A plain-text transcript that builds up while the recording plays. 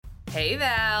Hey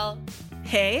Val.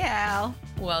 Hey Al.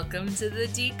 Welcome to the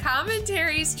D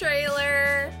Commentaries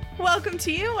trailer. Welcome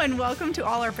to you and welcome to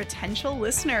all our potential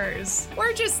listeners.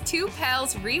 We're just two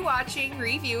pals rewatching,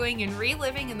 reviewing, and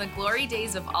reliving in the glory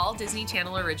days of all Disney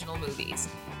Channel original movies.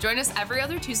 Join us every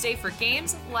other Tuesday for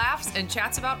games, laughs, and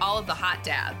chats about all of the hot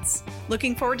dads.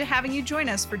 Looking forward to having you join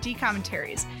us for D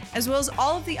Commentaries, as well as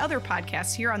all of the other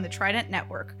podcasts here on the Trident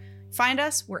Network. Find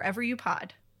us wherever you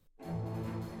pod.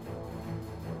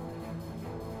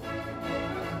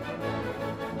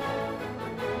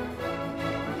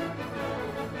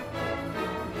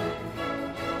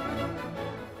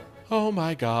 Oh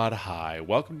my god, hi.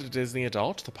 Welcome to Disney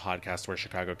Adult, the podcast where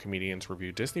Chicago comedians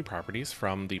review Disney properties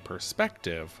from the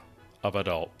perspective of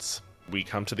adults. We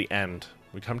come to the end.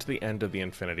 We come to the end of the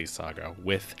Infinity Saga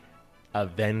with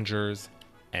Avengers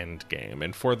Endgame.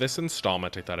 And for this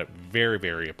installment, I thought it very,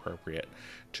 very appropriate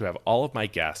to have all of my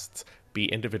guests be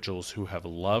individuals who have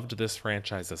loved this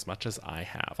franchise as much as I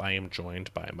have. I am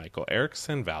joined by Michael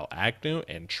Erickson, Val Agnew,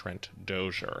 and Trent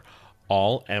Dozier,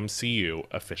 all MCU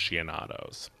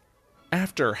aficionados.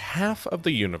 After half of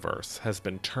the universe has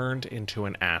been turned into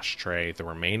an ashtray, the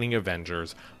remaining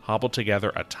Avengers hobble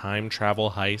together a time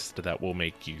travel heist that will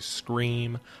make you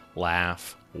scream,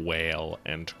 laugh, wail,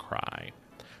 and cry.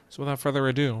 So without further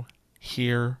ado,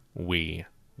 here we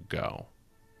go.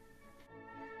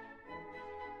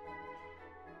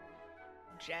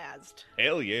 Jazzed.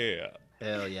 Hell yeah.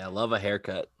 Hell yeah, love a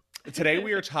haircut. Today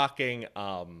we are talking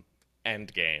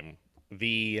Endgame,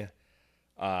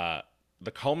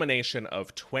 the culmination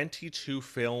of 22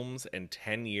 films and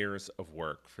 10 years of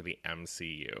work for the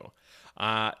MCU.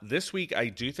 This week, I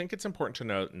do think it's important to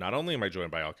note, not only am I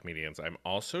joined by all comedians, I'm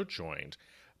also joined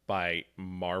by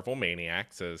Marvel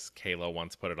Maniacs, as Kayla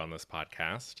once put it on this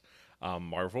podcast,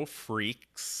 Marvel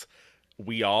Freaks.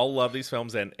 We all love these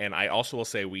films, and I also will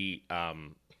say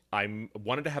I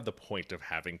wanted to have the point of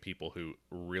having people who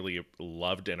really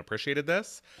loved and appreciated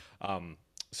this.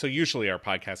 So usually our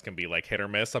podcast can be like hit or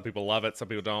miss. Some people love it, some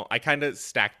people don't. I kind of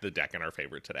stacked the deck in our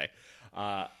favor today.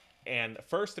 And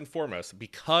first and foremost,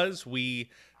 because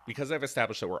I've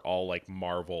established that we're all like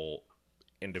Marvel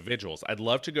individuals, I'd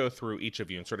love to go through each of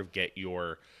you and sort of get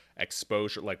your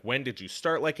exposure. Like, when did you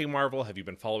start liking Marvel? Have you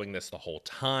been following this the whole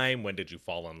time? When did you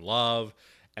fall in love?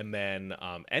 And then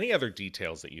any other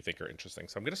details that you think are interesting.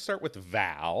 So I'm going to start with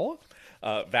Val.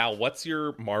 Val, what's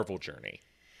your Marvel journey?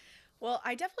 Well,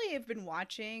 I definitely have been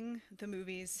watching the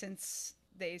movies since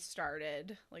they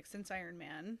started, like since Iron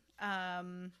Man.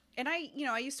 And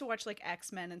I used to watch like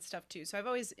X-Men and stuff too. So I've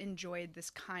always enjoyed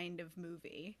this kind of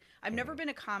movie. I've never been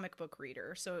a comic book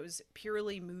reader, so it was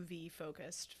purely movie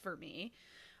focused for me.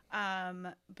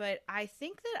 But I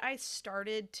think that I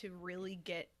started to really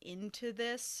get into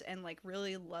this and like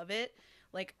really love it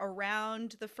like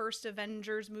around the first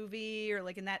Avengers movie or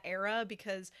like in that era,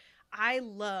 because I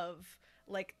love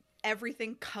like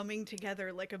everything coming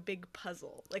together like a big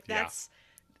puzzle. Like that's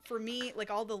for me, like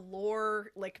all the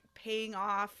lore like paying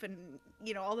off and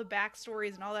all the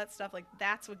backstories and all that stuff, like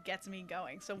that's what gets me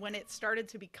going. So when it started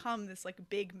to become this like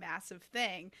big massive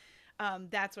thing,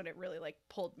 that's when it really like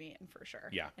pulled me in for sure.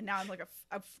 Yeah. And now I'm like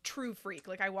a true freak.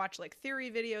 Like I watch like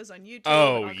theory videos on YouTube.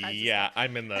 Oh and all kinds yeah, of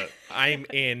stuff. I'm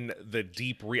in the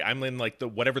deep I'm in like the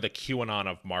whatever the QAnon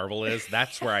of Marvel is.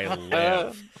 That's where I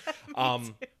live.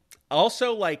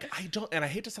 Also, like, I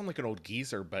hate to sound like an old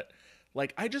geezer, but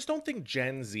like I just don't think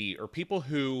Gen Z or people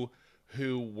who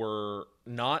were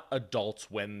not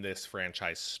adults when this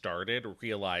franchise started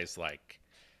realize like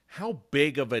how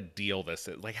big of a deal this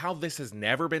is, like how this has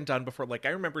never been done before. Like,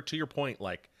 I remember, to your point,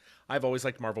 like I've always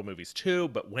liked Marvel movies too,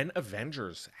 but when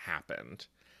Avengers happened,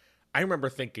 I remember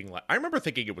thinking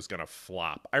it was gonna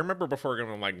flop. I remember before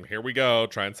going like, here we go,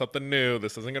 trying something new,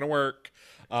 this isn't gonna work.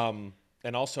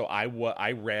 And also, I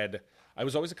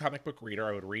was always a comic book reader.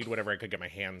 I would read whatever I could get my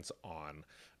hands on,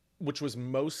 which was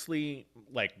mostly,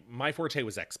 like, my forte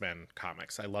was X-Men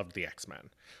comics. I loved the X-Men.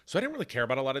 So I didn't really care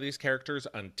about a lot of these characters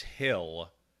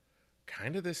until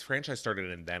kind of this franchise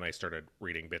started, and then I started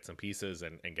reading bits and pieces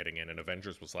and getting in, and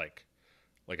Avengers was like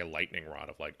a lightning rod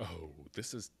of like, oh,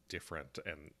 this is different,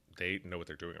 and they know what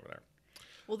they're doing over there.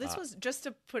 Well, this was just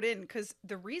to put in, because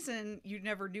the reason you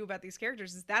never knew about these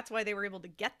characters is that's why they were able to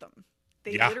get them.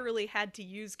 They literally had to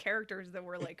use characters that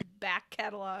were like back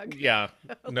catalog. Yeah,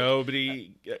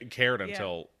 nobody cared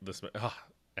until this,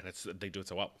 and they do it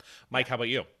so well. Mike, how about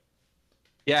you?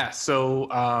 Yeah, so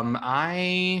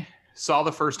I saw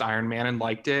the first Iron Man and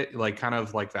liked it. Like kind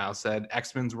of like Val said,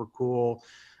 X-Men's were cool.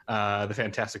 The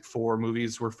Fantastic Four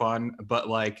movies were fun, but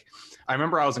like I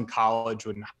remember I was in college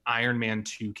when Iron Man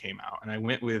 2 came out, and I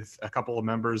went with a couple of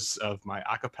members of my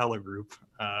a cappella group,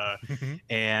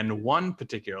 and one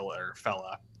particular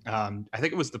fella. I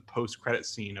think it was the post-credit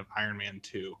scene of Iron Man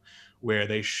 2, where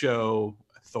they show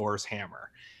Thor's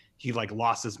hammer. He like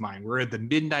lost his mind. We're at the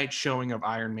midnight showing of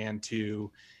Iron Man 2,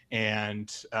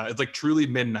 and it's like truly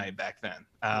midnight back then.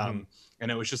 And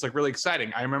it was just like really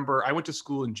exciting. I remember I went to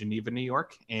school in Geneva, New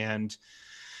York, and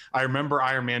I remember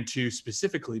Iron Man 2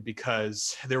 specifically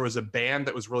because there was a band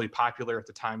that was really popular at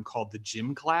the time called the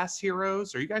Gym Class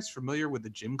Heroes. Are you guys familiar with the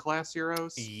Gym Class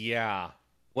Heroes? Yeah.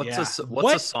 What's Yeah.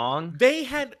 a song? They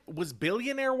had, was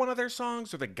Billionaire one of their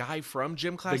songs, or the guy from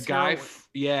Gym Class The guy,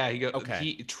 Hero?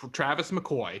 okay. Travis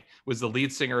McCoy was the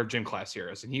lead singer of Gym Class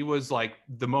Heroes, and he was like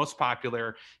the most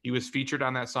popular. He was featured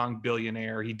on that song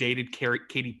Billionaire. He dated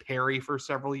Katy Perry for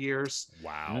several years.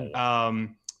 Wow.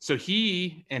 So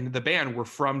he and the band were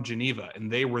from Geneva,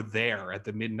 and they were there at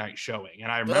the midnight showing.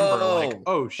 And I remember like,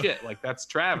 oh shit, like that's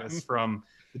Travis from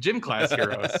the Gym Class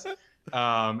Heroes.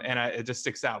 It just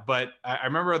sticks out. But I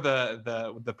remember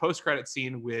the post-credit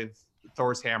scene with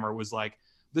Thor's hammer was like,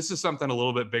 this is something a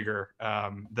little bit bigger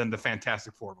than the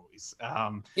Fantastic Four movies.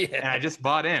 And I just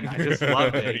bought in. I just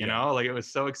loved it, you know, like it was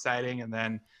so exciting. And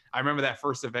then I remember that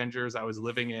first Avengers, I was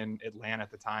living in Atlanta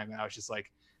at the time, and I was just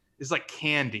like, it's like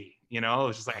candy, you know. It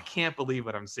was just like, I can't believe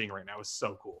what I'm seeing right now. It was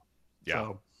so cool. Yeah.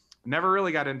 So never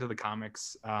really got into the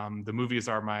comics. The movies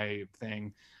are my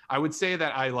thing. I would say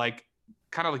that I like,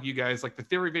 kind of like you guys, like the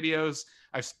theory videos.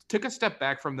 I took a step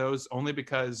back from those only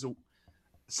because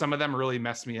some of them really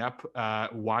messed me up.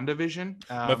 WandaVision.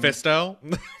 Mephisto?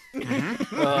 Oh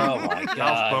my Ralph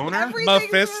god. Boner.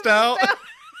 Everything's Mephisto?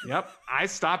 Yep. I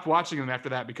stopped watching them after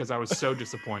that because I was so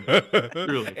disappointed.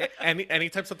 Truly.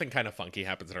 Anytime something kind of funky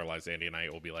happens in our lives, Andy and I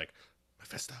will be like,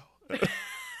 Mephisto.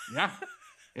 Yeah.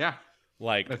 Yeah.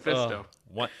 Like Mephisto.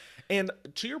 What? And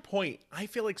to your point, I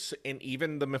feel like, and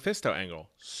even the Mephisto angle,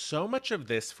 so much of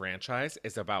this franchise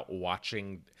is about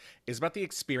the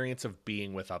experience of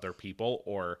being with other people.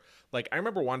 Or like, I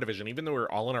remember WandaVision, even though we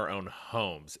were all in our own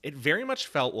homes, it very much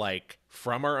felt like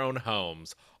from our own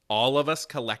homes, all of us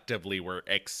collectively were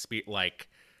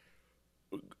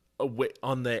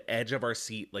on the edge of our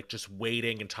seat, like just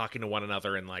waiting and talking to one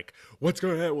another and like, what's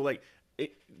going on? Well, like,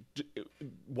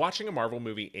 watching a Marvel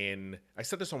movie I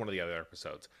said this on one of the other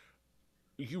episodes,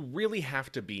 you really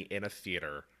have to be in a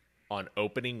theater on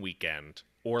opening weekend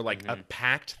or like a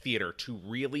packed theater to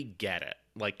really get it,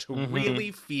 like to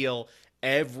really feel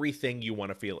everything you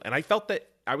want to feel. And I felt that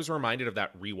I was reminded of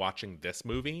that rewatching this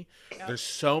movie. Yep. There's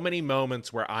so many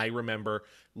moments where I remember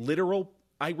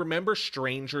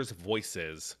strangers'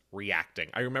 voices reacting.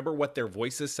 I remember what their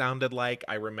voices sounded like.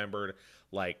 I remembered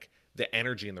like the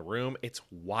energy in the room. It's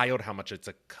wild how much it's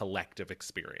a collective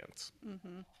experience.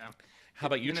 Yeah. How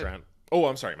about you, Trent? Oh,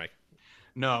 I'm sorry, Mike.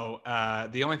 No,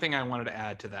 the only thing I wanted to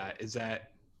add to that is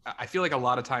that I feel like a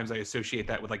lot of times I associate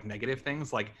that with like negative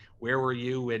things, like where were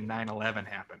you when 9/11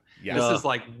 happened? Yeah. This is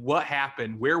like what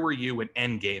happened. Where were you when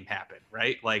Endgame happened?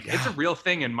 Right? Like it's a real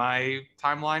thing in my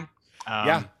timeline.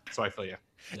 So I feel you.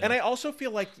 Yeah. And I also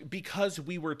feel like because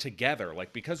we were together,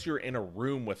 like because you're in a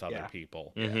room with other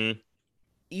people,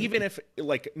 even if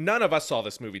like none of us saw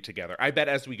this movie together, I bet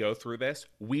as we go through this,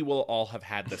 we will all have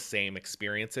had the same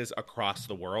experiences across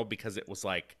the world because it was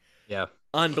like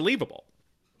unbelievable.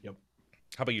 Yep.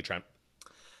 How about you, Trent?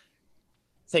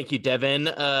 Thank you, Devin.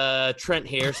 Trent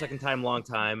here, second time, long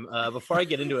time. Before I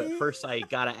get into it, first I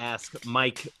gotta ask,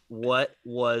 Mike, what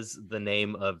was the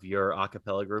name of your a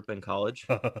cappella group in college?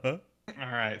 All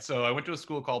right, so I went to a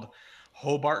school called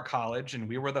Hobart College, and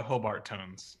we were the Hobart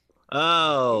Tones.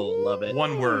 Oh, love it.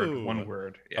 One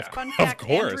word. Yeah. Fun fact, Of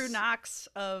course. Andrew Knox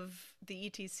of the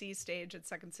ETC stage at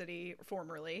Second City,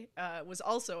 formerly, was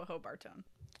also a Hobart Tone.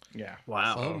 Yeah.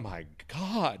 Wow. Oh my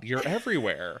God, you're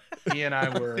everywhere. He and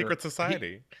I were Secret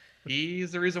society.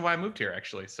 He's the reason why I moved here,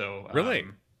 actually. So really,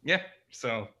 yeah.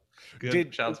 So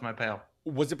good. Shout out to my pal.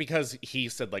 Was it because he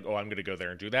said like, "Oh, I'm going to go there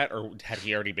and do that," or had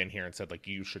he already been here and said like,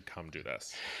 "You should come do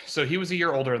this"? So he was a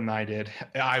year older than I did.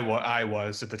 I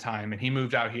was at the time, and he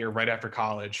moved out here right after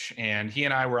college. And he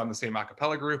and I were on the same a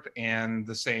cappella group and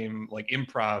the same like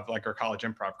improv, like our college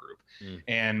improv group.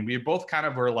 And we both kind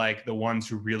of were like the ones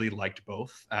who really liked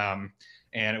both. And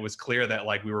it was clear that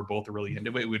like we were both really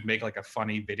into it. We'd make like a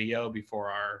funny video before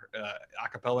our a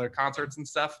cappella concerts and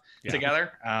stuff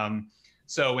together.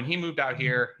 So when he moved out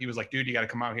here, he was like, dude, you got to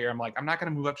come out here. I'm like, I'm not going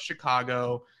to move up to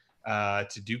Chicago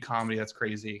to do comedy. That's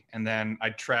crazy. And then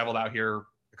I traveled out here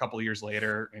a couple of years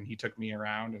later, and he took me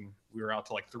around, and we were out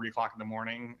till like 3 o'clock in the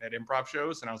morning at improv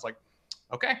shows. And I was like,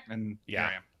 okay. And here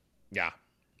I am. Yeah.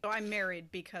 So I'm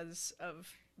married because of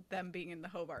them being in the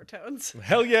Hobart Tones.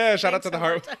 Hell yeah! Shout out to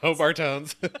Thanks, the Hobart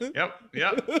Tones. Yep.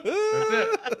 That's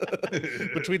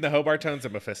it. Between the Hobart Tones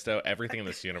and Mephisto, everything in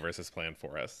this universe is planned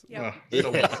for us. Yep.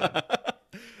 So well said.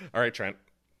 All right, Trent.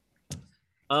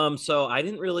 So I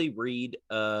didn't really read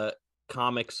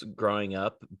comics growing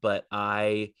up, but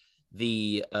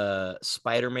the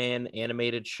Spider-Man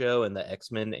animated show and the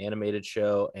X-Men animated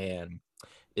show, and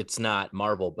it's not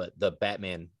Marvel, but the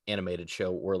Batman animated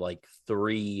show were like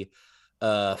three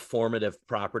formative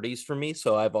properties for me.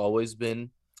 So I've always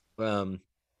been a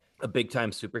big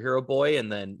time superhero boy.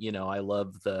 And then, I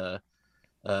love the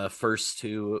first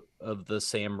two of the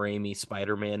Sam Raimi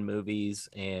Spider-Man movies,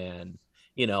 and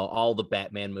all the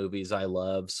Batman movies I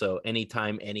love. So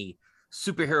anytime any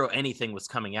superhero anything was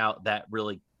coming out, that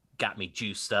really got me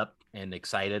juiced up and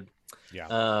excited.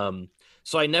 Yeah.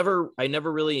 So I never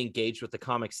really engaged with the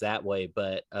comics that way,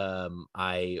 but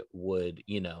I would,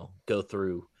 go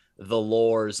through the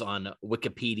lores on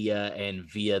Wikipedia and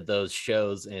via those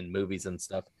shows and movies and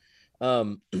stuff.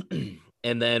 And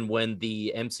then when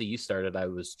the MCU started, I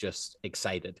was just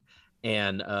excited.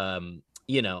 And,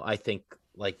 I think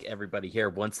like everybody here,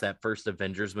 once that first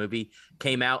Avengers movie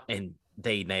came out and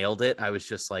they nailed it, I was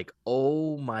just like,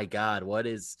 oh my God,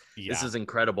 this is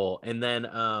incredible. And then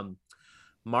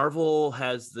Marvel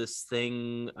has this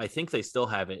thing, I think they still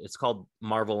have it. It's called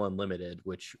Marvel Unlimited,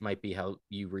 which might be how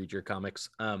you read your comics.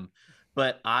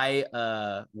 But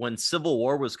when Civil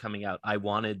War was coming out, I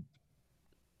wanted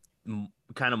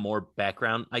kind of more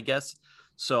background, I guess.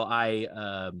 So I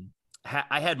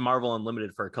had Marvel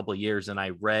Unlimited for a couple of years, and I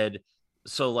read.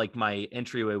 So like my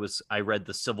entryway was I read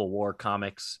the Civil War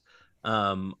comics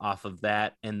off of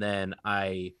that, and then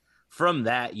from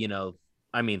that,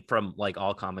 from like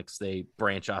all comics, they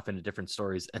branch off into different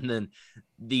stories. And then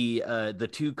the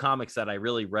two comics that I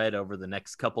really read over the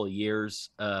next couple of years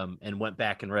and went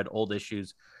back and read old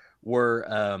issues were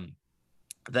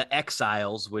the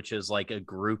Exiles, which is like a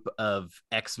group of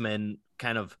X-Men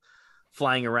kind of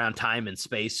flying around time and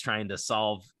space trying to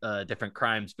solve different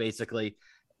crimes, basically.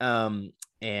 And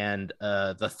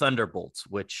the Thunderbolts,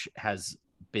 which has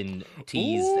been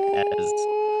teased as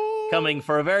coming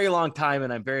for a very long time,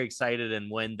 and I'm very excited.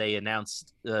 And when they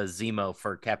announced Zemo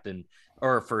for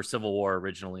Civil War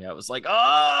originally, I was like,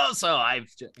 oh! So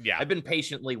I've been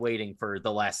patiently waiting for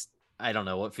the last, I don't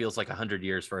know, what feels like 100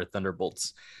 years for a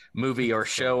Thunderbolts movie or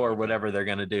show or whatever they're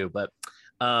gonna do. But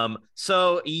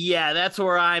so yeah, that's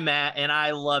where I'm at, and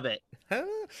I love it.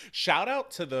 Shout out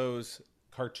to those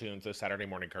cartoons, those Saturday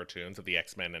morning cartoons of the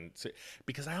X-Men, and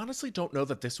because I honestly don't know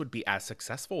that this would be as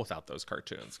successful without those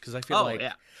cartoons, because I feel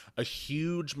a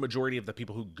huge majority of the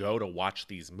people who go to watch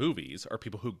these movies are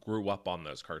people who grew up on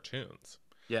those cartoons.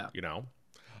 Yeah.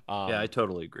 I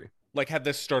totally agree. Like, had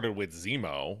this started with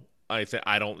Zemo,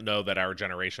 I don't know that our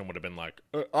generation would have been like,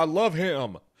 I love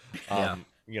him.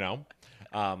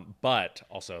 But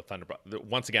also Thunderbolt.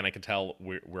 Once again, I can tell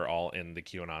we're all in the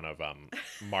QAnon of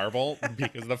Marvel,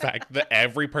 because of the fact that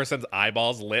every person's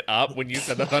eyeballs lit up when you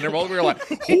said the Thunderbolt. We were like,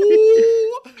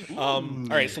 ooh! All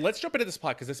right, so let's jump into this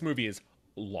plot, because this movie is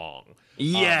long.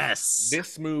 Yes,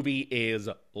 this movie is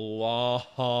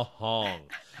long.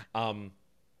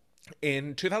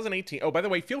 In 2018, oh, by the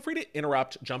way, feel free to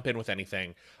interrupt, jump in with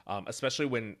anything, especially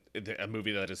when a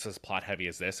movie that is as plot heavy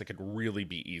as this, it could really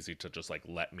be easy to just like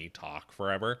let me talk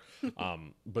forever.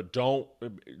 But don't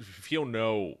feel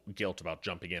no guilt about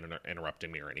jumping in and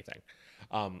interrupting me or anything.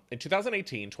 In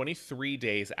 2018, 23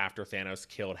 days after Thanos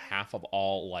killed half of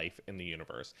all life in the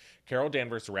universe, Carol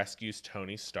Danvers rescues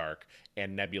Tony Stark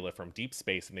and Nebula from deep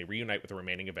space, and they reunite with the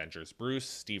remaining Avengers: Bruce,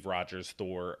 Steve Rogers,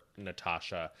 Thor,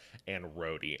 Natasha, and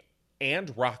Rhodey,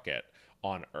 and Rocket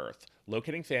on Earth.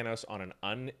 Locating Thanos on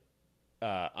an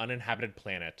uninhabited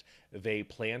planet, they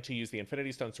plan to use the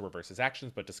Infinity Stones to reverse his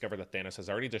actions, but discover that Thanos has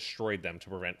already destroyed them to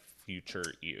prevent future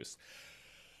use.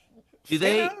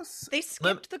 They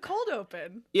skipped the cold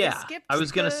open. Yeah, I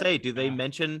was gonna say, do they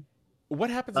mention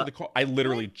what happens in the cold? I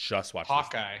literally just watched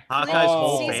Hawkeye. Hawkeye's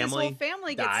whole His family whole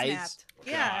family gets dies. snapped.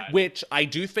 Yeah. Which I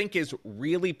do think is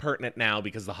really pertinent now,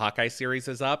 because the Hawkeye series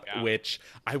is up, which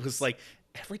I was like,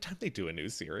 every time they do a new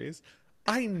series,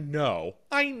 I know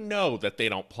that they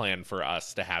don't plan for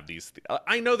us to have these.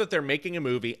 I know that they're making a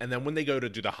movie, and then when they go to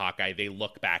do the Hawkeye, they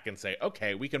look back and say,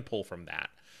 okay, we can pull from that.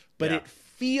 But it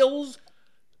feels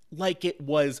like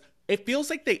it feels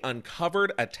like they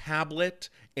uncovered a tablet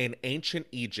in ancient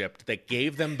Egypt that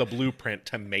gave them the blueprint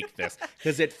to make this,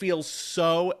 because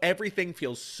everything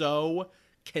feels so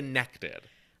connected.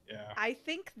 Yeah.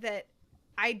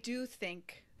 I do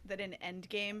think that in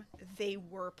Endgame they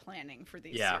were planning for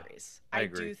these Yeah, series. I I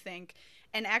agree. do think.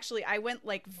 And actually, I went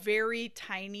like very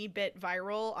tiny bit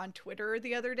viral on Twitter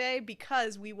the other day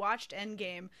because we watched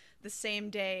Endgame the same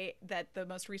day that the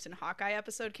most recent Hawkeye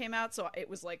episode came out. So it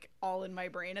was like all in my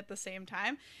brain at the same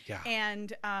time. Yeah.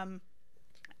 And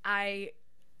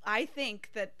I think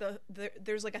that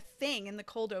there's like a thing in the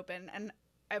cold open, and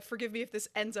forgive me if this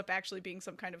ends up actually being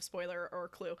some kind of spoiler or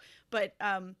clue, but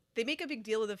they make a big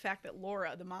deal of the fact that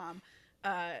Laura, the mom,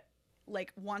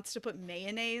 like wants to put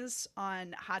mayonnaise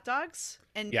on hot dogs,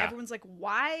 and Yeah. everyone's like,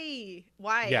 why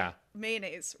Yeah.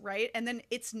 mayonnaise, right? And then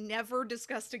it's never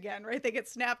discussed again, right? They get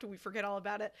snapped and we forget all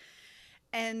about it.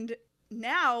 And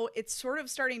now it's sort of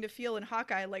starting to feel in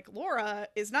Hawkeye like Laura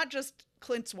is not just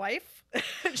Clint's wife,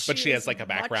 But she has is like a much-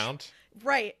 background.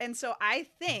 Right. And so I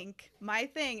think my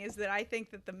thing is that I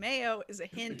think that the mayo is a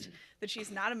hint that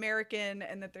she's not American,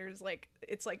 and that there's like,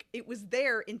 it's like it was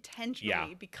there intentionally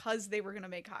Yeah. because they were going to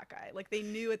make Hawkeye. Like they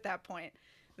knew at that point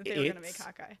that they were going to make It's-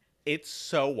 Hawkeye. It's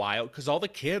so wild because all the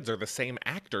kids are the same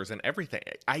actors and everything.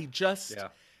 I just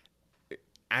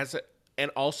and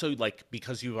also like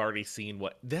because you've already seen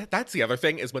that's the other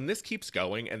thing is when this keeps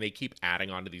going and they keep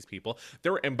adding on to these people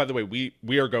there. And by the way,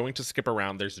 we are going to skip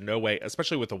around. There's no way,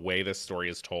 especially with the way this story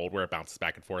is told, where it bounces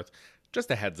back and forth. Just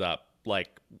a heads up,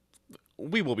 like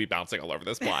we will be bouncing all over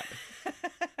this plot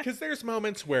because there's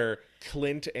moments where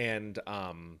Clint and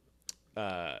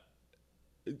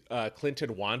Clint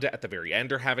and Wanda at the very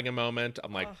end are having a moment.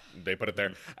 I'm like, they put it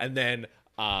there. And then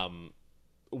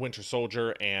Winter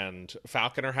Soldier and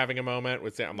Falcon are having a moment.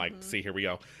 I'm like, see, here we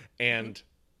go. And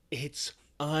it's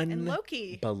And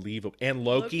Loki. unbelievable. And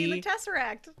Loki Loki, and the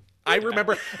Tesseract. I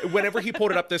remember whenever he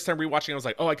pulled it up this time rewatching, I was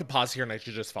like, oh, I could pause here and I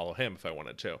should just follow him if I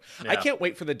wanted to. I Yeah. can't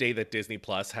wait for the day that Disney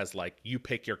Plus has like, you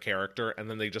pick your character and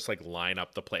then they just like line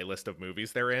up the playlist of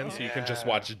movies they're in. So you can just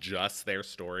Yeah. watch just their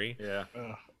story. Yeah.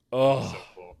 Ugh, Oh, so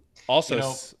cool. also, You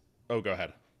know- go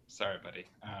ahead. Sorry, buddy.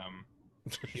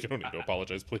 You don't need to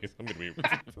apologize, please. I'm gonna be.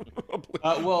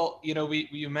 Well,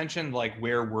 you mentioned like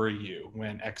where were you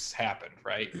when X happened,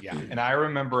 right? Yeah. And I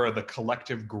remember the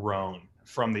collective groan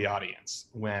from the audience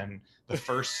when the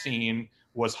first scene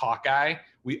was Hawkeye.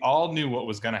 We all knew what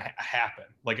was going to happen.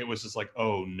 Like it was just like,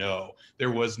 oh no,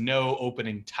 there was no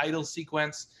opening title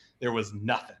sequence. There was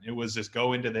nothing. It was just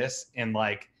go into this and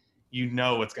like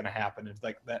what's going to happen. It's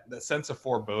like that sense of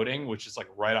foreboding, which is like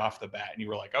right off the bat, and you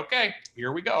were like, okay,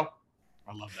 here we go.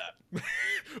 I love that.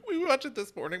 We watched it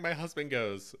this morning. My husband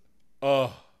goes,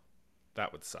 "Oh,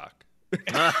 that would suck."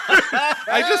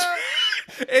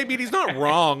 I mean, he's not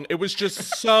wrong. It was just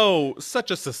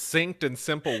such a succinct and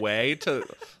simple way to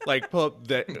like pull up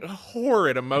the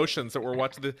horrid emotions that we're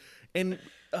watching. And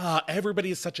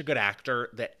everybody is such a good actor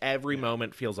that every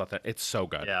moment feels authentic. It's so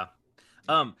good. Yeah.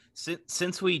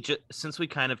 Since we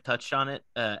kind of touched on it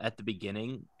at the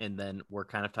beginning, and then we're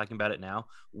kind of talking about it now,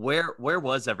 where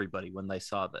was everybody when they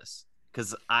saw this?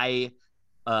 Because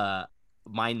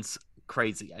mine's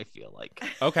crazy, I feel like.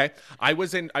 Okay. I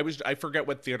forget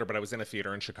what theater, but I was in a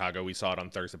theater in Chicago. We saw it on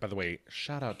Thursday. By the way,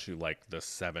 shout out to like the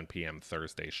 7 p.m.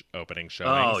 Thursday opening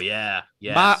showings. Oh yeah.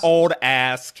 Yes. My old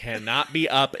ass cannot be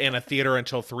up in a theater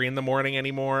until 3 a.m.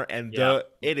 anymore. And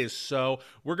it is so.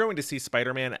 We're going to see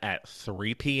Spider-Man at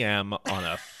 3 p.m. on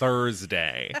a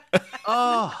Thursday.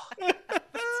 Oh.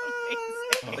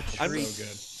 I'm so good.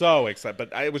 so excited.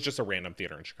 But it was just a random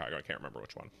theater in Chicago. I can't remember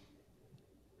which one.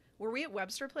 Were we at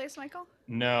Webster Place, Michael?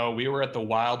 No, we were at the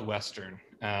Wild Western.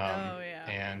 Yeah.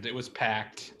 And it was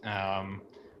packed.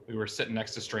 We were sitting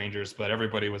next to strangers, but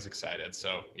everybody was excited.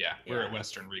 So yeah, we're at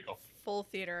Western Regal. Full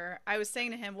theater. I was saying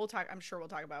to him, I'm sure we'll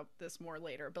talk about this more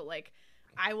later, but like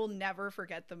I will never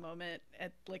forget the moment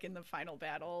at like in the final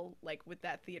battle, like with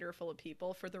that theater full of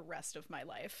people for the rest of my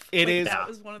life. It Like, is- that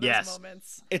was one of those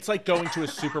moments. It's like going to a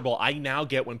Super Bowl. I now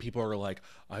get when people are like,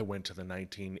 I went to the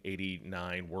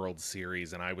 1989 World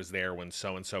Series and I was there when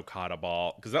so-and-so caught a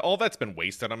ball. Because all that's been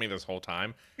wasted on me this whole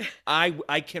time.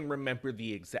 I can remember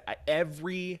the exact...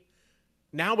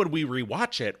 Now when we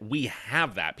rewatch it, we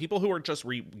have that. People who are just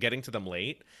getting to them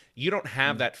late, you don't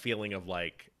have that feeling of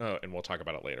like, oh, and we'll talk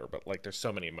about it later, but like there's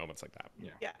so many moments like that.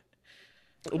 Yeah.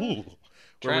 Ooh.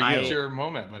 Try Where to were get you? your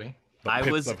moment, buddy. The I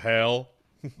pits was- of hell.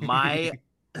 my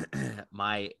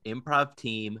improv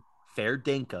team, Fair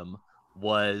Dinkum,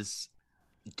 was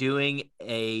doing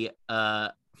a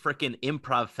freaking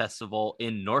improv festival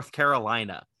in North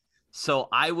Carolina. So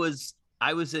I was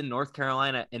in North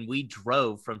Carolina, and we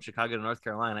drove from Chicago to North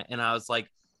Carolina, and I was like,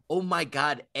 oh my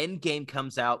God, Endgame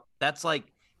comes out. That's like,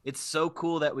 it's so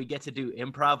cool that we get to do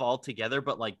improv all together,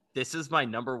 but like, this is my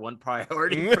number one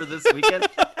priority for this weekend.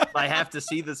 I have to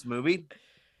see this movie.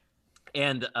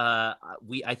 And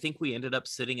I think we ended up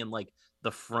sitting in like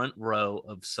the front row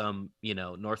of some,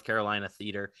 North Carolina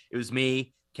theater. It was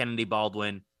me, Kennedy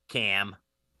Baldwin, Cam,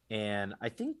 and I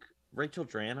think Rachel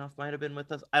Dranoff might have been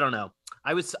with us. I don't know.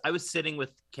 I was sitting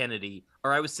with Kennedy,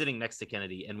 or I was sitting next to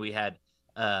Kennedy, and we had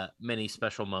many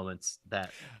special moments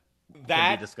that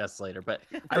can be discussed later. But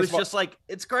I was just like,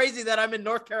 it's crazy that I'm in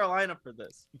North Carolina for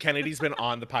this. Kennedy's been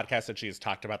on the podcast and she's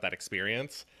talked about that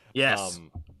experience. Yes.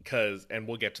 And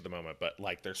we'll get to the moment, but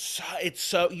like it's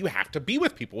so you have to be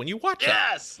with people when you watch it.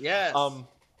 Yes.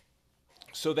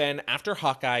 So then after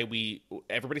Hawkeye,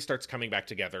 everybody starts coming back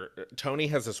together. Tony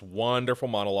has this wonderful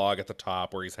monologue at the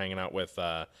top where he's hanging out with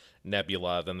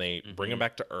Nebula. Then they bring him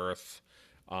back to Earth.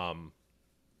 And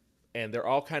they're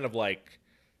all kind of like,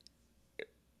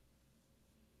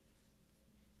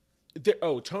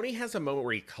 Tony has a moment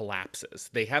where he collapses.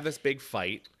 They have this big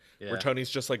fight where Tony's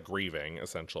just like grieving,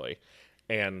 essentially.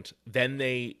 And then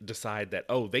they decide that,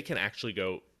 they can actually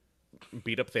go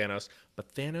beat up Thanos.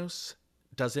 But Thanos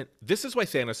doesn't. This is why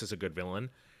Thanos is a good villain.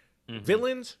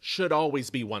 Villains should always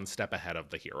be one step ahead of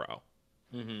the hero.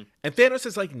 And Thanos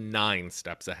is like 9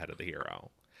 steps ahead of the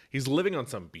hero. He's living on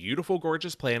some beautiful,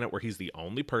 gorgeous planet where he's the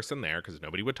only person there because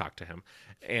nobody would talk to him.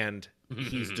 And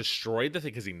he's destroyed the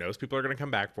thing because he knows people are going to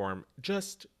come back for him.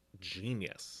 Just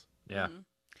genius. Yeah.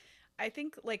 I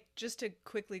think, like, just to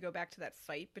quickly go back to that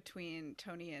fight between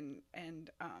Tony and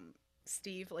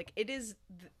Steve, like, it is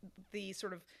the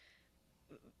sort of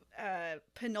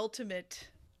penultimate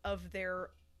of their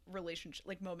relationship,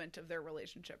 like moment of their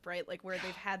relationship, right? Like where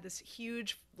they've had this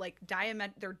huge, like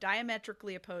they're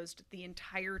diametrically opposed the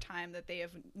entire time that they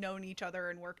have known each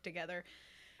other and worked together.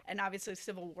 And obviously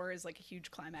Civil War is like a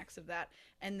huge climax of that.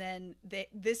 And then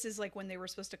this is like when they were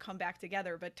supposed to come back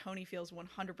together, but Tony feels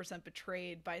 100%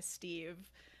 betrayed by Steve.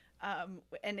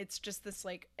 And it's just this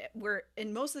like where,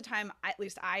 and most of the time, at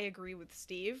least I agree with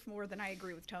Steve more than I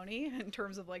agree with Tony in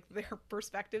terms of like their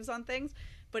perspectives on things.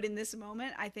 But in this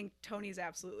moment, I think Tony's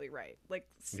absolutely right. Like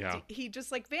he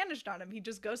just like vanished on him. He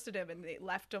just ghosted him and they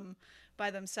left him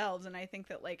by themselves. And I think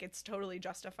that like it's totally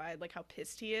justified, like how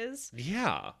pissed he is.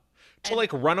 Yeah. To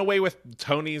like run away with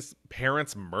Tony's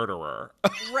parents' murderer.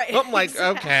 Right. I'm like,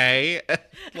 okay.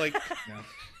 Like,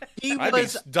 he I'd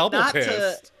was be double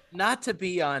pissed. Not to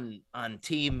be on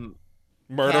team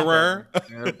murderer,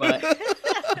 but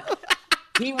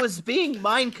he was being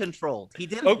mind controlled. He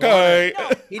didn't.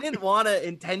 He didn't want to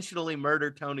intentionally murder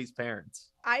Tony's parents.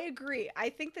 I agree. I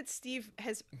think that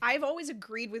I've always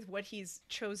agreed with what he's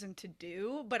chosen to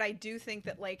do, but I do think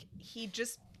that like he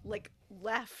just like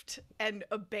left and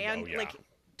abandoned. Like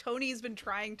Tony's been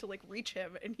trying to like reach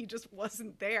him and he just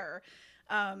wasn't there.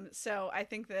 So I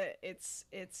think that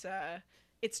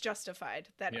it's justified,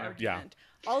 that argument.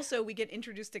 Also, we get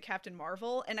introduced to Captain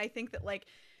Marvel, and I think that like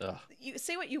you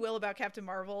say what you will about Captain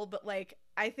Marvel, but like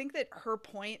I think that her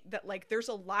point that like there's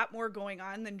a lot more going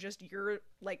on than just your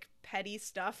like petty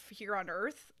stuff here on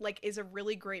Earth, like is a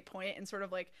really great point, and sort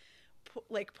of like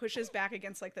pushes back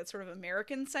against like that sort of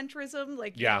American centrism.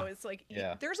 Like you know, it's like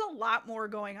there's a lot more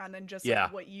going on than just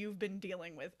like what you've been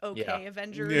dealing with.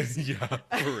 Avengers. For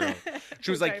real. She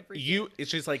was like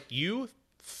she's like you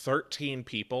 13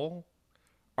 people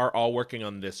are all working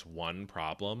on this one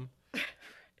problem,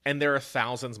 and there are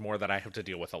thousands more that I have to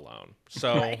deal with alone.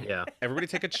 So everybody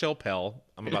take a chill pill.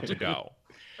 I'm about to go.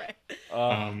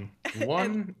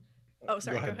 One.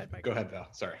 Sorry. Go ahead, Mike. Go ahead, Val.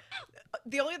 Sorry.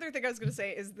 The only other thing I was going to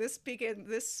say is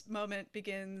this moment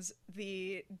begins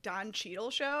the Don Cheadle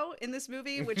show in this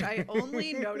movie, which I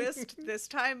only noticed this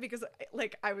time because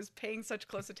like I was paying such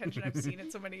close attention. I've seen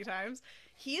it so many times.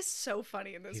 He is so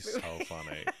funny in this movie. He's so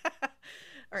funny.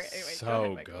 All right, anyway.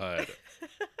 So good.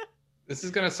 This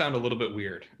is going to sound a little bit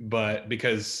weird, but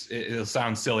because it'll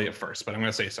sound silly at first, but I'm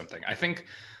going to say something. I think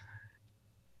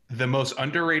the most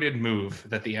underrated move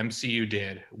that the MCU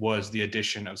did was the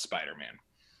addition of Spider-Man.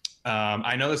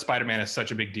 I know that Spider-Man is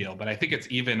such a big deal, but I think it's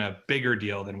even a bigger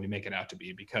deal than we make it out to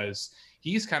be because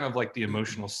he's kind of like the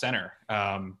emotional center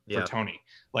for Tony.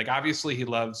 Like, obviously he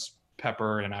loves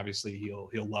Pepper and obviously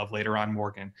he'll love later on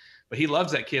Morgan, but he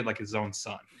loves that kid like his own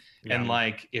son. Yeah. And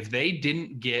like, if they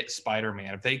didn't get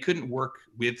Spider-Man, if they couldn't work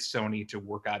with Sony to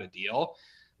work out a deal,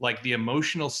 like the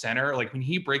emotional center, like when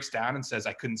he breaks down and says,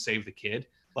 I couldn't save the kid,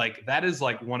 like that is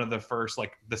like one of the first,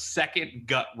 like the second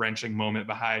gut wrenching moment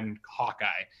behind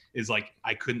Hawkeye is like,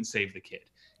 I couldn't save the kid.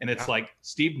 And it's like,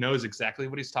 Steve knows exactly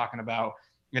what he's talking about.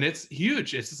 And it's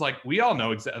huge. It's just like, we all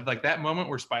know exactly like that moment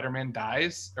where Spider-Man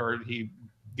dies or he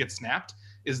gets snapped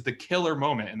is the killer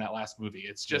moment in that last movie.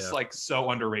 It's just like so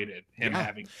underrated, him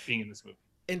being in this movie.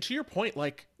 And to your point,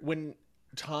 like when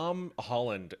Tom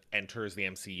Holland enters the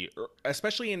MCU,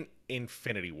 especially in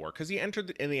Infinity War, because he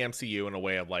entered in the MCU in a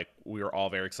way of like we were all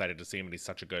very excited to see him, and he's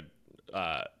such a good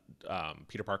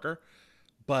Peter Parker.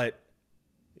 But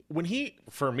when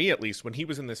for me at least, when he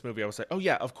was in this movie, I was like, oh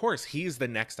yeah, of course, he's the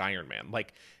next Iron Man.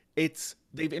 Like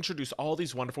they've introduced all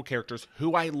these wonderful characters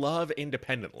who I love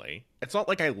independently. It's not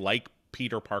like I like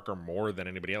Peter Parker more than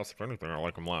anybody else. If anything, I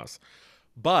like him less.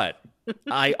 But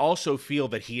I also feel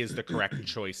that he is the correct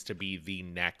choice to be the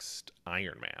next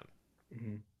Iron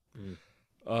Man.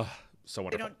 Mm-hmm. So They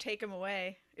wonderful. don't take him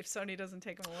away if Sony doesn't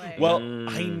take him away. Well,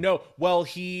 I know. Well,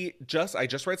 I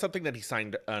just read something that he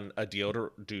signed a deal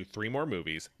to do 3 more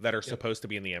movies that are supposed to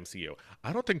be in the MCU.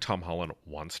 I don't think Tom Holland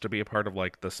wants to be a part of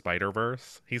like the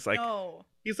Spider-Verse. He's like, no.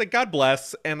 He's like, God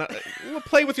bless, and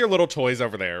play with your little toys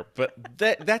over there. But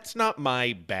that's not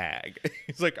my bag.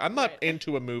 He's like, I'm not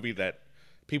into a movie that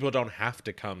people don't have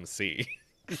to come see.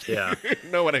 Yeah.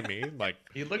 Know what I mean? Like,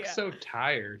 He looks so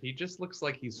tired. He just looks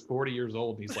like he's 40 years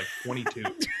old. And he's like 22.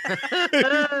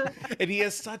 and he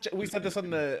has such. We said this on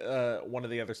the one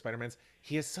of the other Spider-Mans.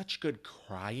 He has such good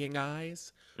crying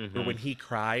eyes. Where when he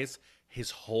cries, his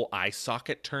whole eye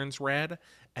socket turns red,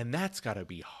 and that's got to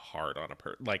be hard on a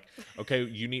person. Like, okay,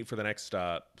 you need for the next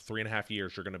 3.5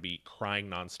 years, you're going to be crying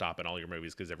nonstop in all your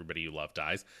movies because everybody you love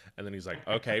dies. And then he's like,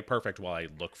 okay, perfect. Well, I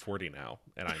look 40 now,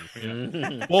 and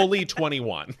I'm fully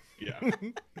 21. Yeah.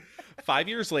 5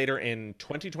 years later, in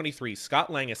 2023,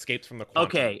 Scott Lang escapes from the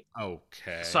quantum.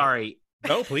 Okay. Sorry.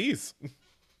 No, please.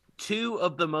 2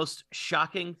 of the most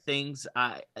shocking things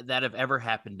that have ever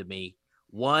happened to me.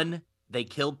 One, they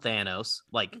killed Thanos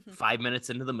like 5 minutes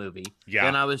into the movie. Yeah.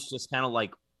 Then I was just kind of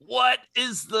like,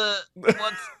 what's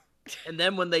and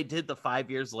then when they did the 5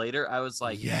 years later, I was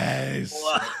like, yes.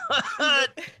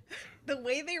 What? The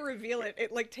way they reveal it,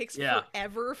 it like takes Yeah.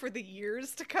 forever for the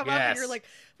years to come up, and Yes. you're like,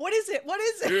 "What is it? What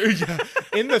is it?"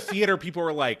 Yeah. In the theater, people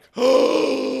were like,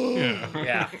 "Oh,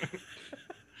 Yeah.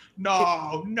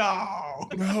 No.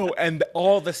 no!" And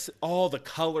all the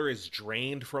color is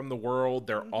drained from the world.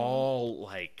 They're all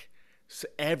like,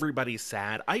 everybody's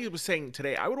sad. I was saying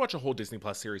today, I would watch a whole Disney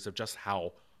Plus series of just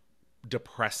how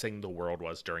depressing the world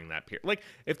was during that period. Like,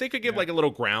 if they could give like a little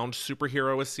ground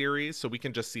superhero a series, so we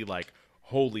can just see like,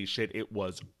 holy shit, it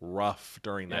was rough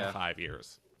during that 5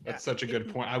 years. That's such a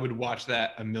good point. I would watch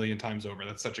that a million times over.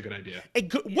 That's such a good idea.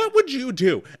 What would you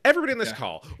do? Everybody in this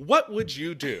call, what would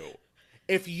you do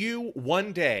if you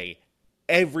one day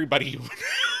everybody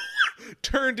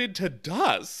turned into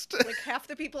dust? Like half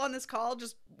the people on this call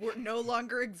just were no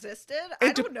longer existed.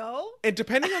 I don't know. And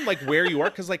depending on like where you are,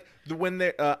 because like when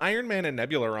the Iron Man and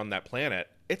Nebula are on that planet,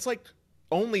 it's like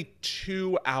only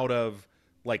 2 out of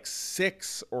like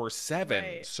 6 or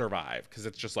 7 survive, because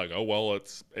it's just like, oh well,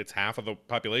 it's half of the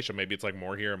population. Maybe it's like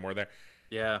more here and more there.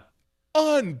 Yeah.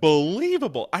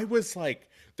 Unbelievable. I was like,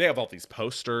 they have all these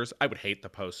posters. I would hate the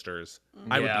posters.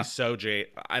 I would be so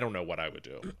I don't know what I would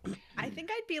do. I think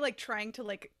I'd be like trying to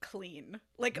like clean.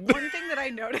 Like one thing that I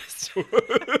noticed,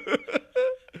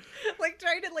 like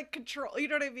trying to like control. You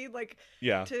know what I mean? Like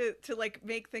to like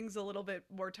make things a little bit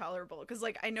more tolerable. Because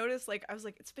like I noticed, like I was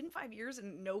like, it's been 5 years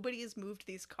and nobody has moved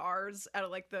these cars out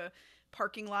of like the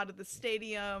parking lot of the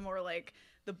stadium or like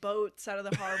the boats out of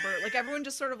the harbor. Like everyone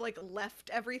just sort of like left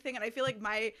everything, and I feel like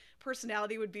my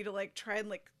personality would be to like try and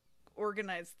like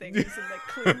organize things and like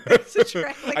clean things to try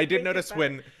and, like, I did make it notice better.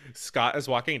 when Scott is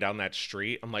walking down that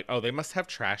street, I'm like, oh, they must have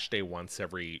trash day once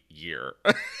every year.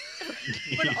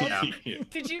 But also,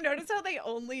 did you notice how they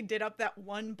only did up that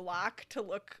one block to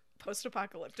look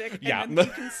post-apocalyptic? Yeah. And then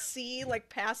you can see like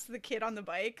past the kid on the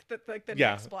bike that like the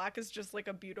next block is just like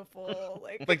a beautiful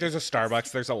like Like there's a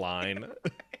Starbucks, there's a line.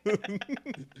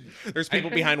 There's people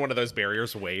behind one of those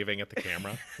barriers waving at the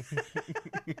camera.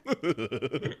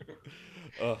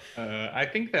 I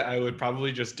think that I would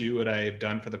probably just do what I've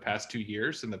done for the past 2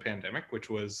 years in the pandemic, which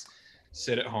was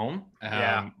sit at home,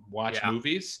 watch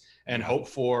movies, and hope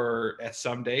for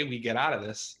someday we get out of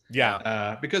this.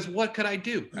 Yeah. Because what could I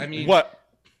do? I mean, What?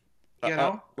 You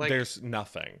know, like there's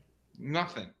nothing.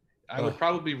 nothing. I would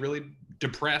probably be really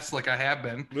depressed, like I have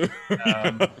been.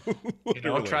 You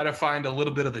know, try to find a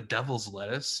little bit of the devil's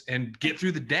lettuce and get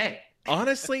through the day.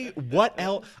 Honestly, what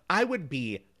else?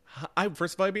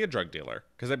 First of all, I'd be a drug dealer,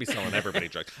 because I'd be selling everybody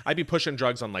drugs. I'd be pushing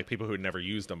drugs on like people who'd never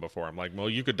used them before. I'm like, well,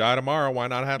 you could die tomorrow. Why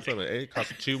not have some? It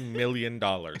costs $2 million.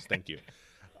 Thank you.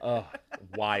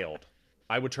 Wild.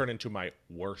 I would turn into my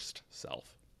worst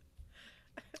self.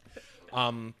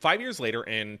 5 years later,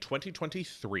 in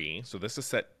 2023, so this is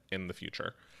set in the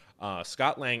future,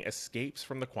 Scott Lang escapes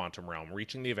from the quantum realm,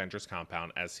 reaching the Avengers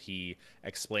compound as he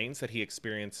explains that he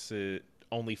experienced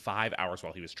only 5 hours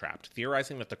while he was trapped.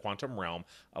 Theorizing that the quantum realm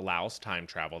allows time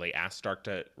travel, they asked Stark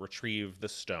to retrieve the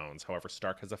stones. However,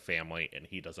 Stark has a family and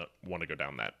he doesn't want to go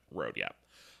down that road yet.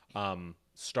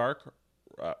 Stark,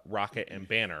 Rocket, and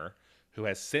Banner, who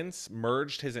has since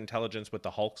merged his intelligence with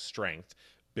the Hulk's strength,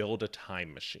 build a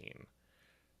time machine.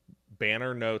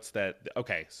 Banner notes that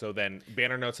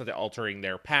the altering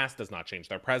their past does not change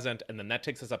their present, and then that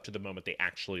takes us up to the moment they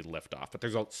actually lift off. But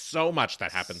there's so much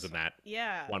that happens in that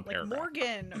one paragraph.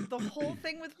 Morgan, the whole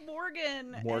thing with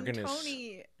Morgan and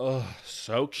Tony.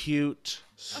 So cute,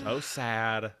 so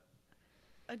sad,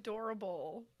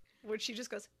 adorable. When she just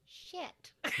goes,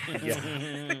 shit. Yeah.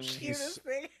 The cutest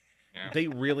thing. They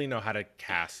really know how to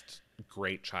cast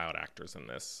great child actors in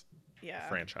this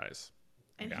franchise.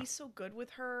 And he's so good with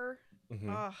her. Mm-hmm.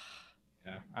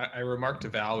 Yeah, I remarked to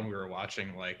Val when we were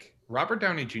watching, like, Robert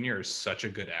Downey Jr. is such a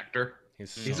good actor.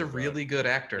 He's a really good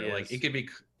actor. Like, it could be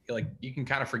like, you can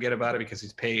kind of forget about it because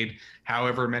he's paid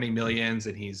however many millions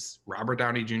and he's Robert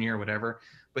Downey Jr. or whatever.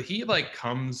 But he like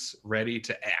comes ready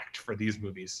to act for these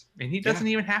movies, and he doesn't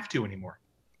even have to anymore.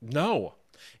 No.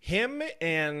 Him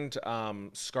and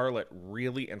Scarlett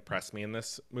really impressed me in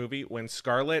this movie. When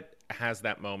Scarlett has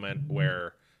that moment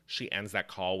where she ends that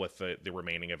call with the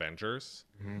remaining Avengers,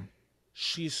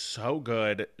 she's so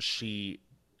good.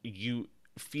 You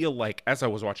feel like, as I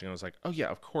was watching, I was like, oh yeah,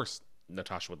 of course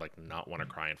Natasha would like not want to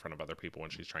cry in front of other people when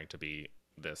she's trying to be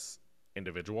this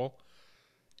individual.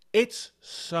 It's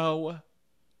so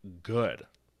good.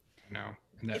 No.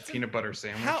 And that peanut butter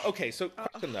sandwich. So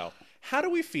question though. How do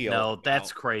we feel? No,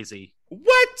 that's crazy.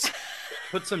 What?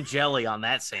 Put some jelly on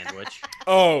that sandwich.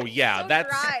 Oh yeah, So that's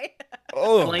dry.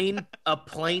 oh. A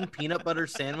plain peanut butter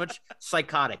sandwich.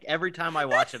 Psychotic. Every time I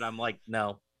watch it, I'm like,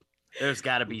 no, there's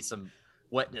got to be some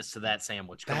wetness to that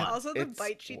sandwich. Come on. Also, the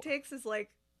bite she takes is like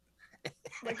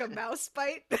a mouse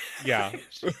bite. Yeah.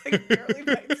 She like barely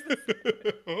bites the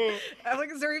I'm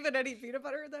like, is there even any peanut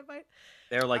butter in that bite?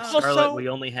 They're like, Also- Scarlett, we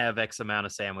only have X amount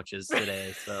of sandwiches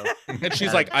today, so. And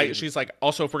she's like,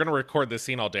 also, if we're gonna record this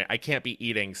scene all day, I can't be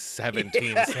eating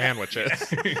 17 sandwiches,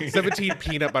 17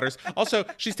 peanut butters. Also,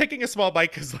 she's taking a small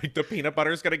bite because like the peanut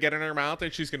butter is gonna get in her mouth,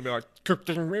 and she's gonna be like,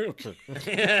 Captain America.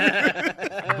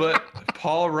 But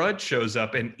Paul Rudd shows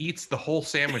up and eats the whole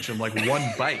sandwich in like one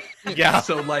bite. Yeah.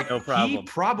 So like, No problem. he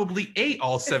probably ate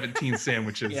all 17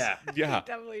 sandwiches. Yeah. Yeah. He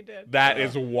definitely did. That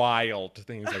is wild.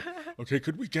 Things like, okay,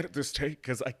 could we get at this take?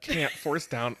 Because I can't force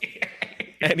down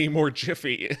any more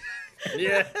Jiffy.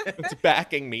 Yeah. It's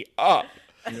backing me up.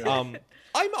 I'm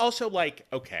also like,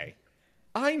 okay,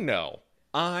 I know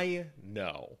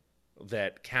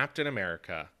that Captain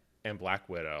America and Black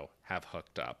Widow have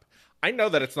hooked up. I know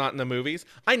that it's not in the movies.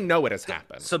 I know it has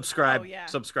happened. Subscribe. Oh, yeah.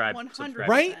 Subscribe. 100%. Subscribe.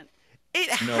 Right? It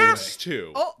No has way.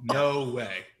 to. Oh, No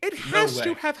way. It No has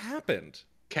to way. have happened.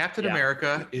 Captain Yeah.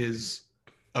 America is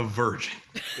a virgin.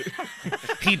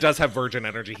 He does have virgin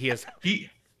energy. He is.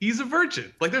 He's a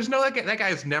virgin. Like, there's no that guy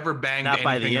has never banged Not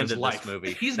by anything the in end his of life. this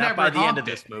movie. He's Not never by the end of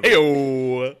honked this it. movie.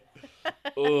 Ew.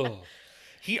 Ugh.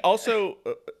 He also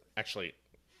actually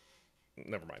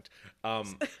never mind.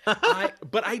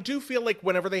 But I do feel like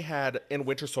whenever they had in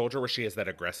Winter Soldier where she has that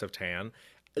aggressive tan,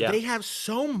 Yeah. they have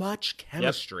so much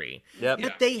chemistry Yep.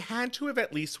 that they had to have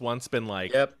at least once been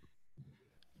like Yep.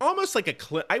 almost like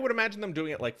I would imagine them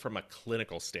doing it like from a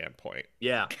clinical standpoint.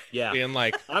 Yeah. Yeah. Being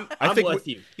like I'm I think with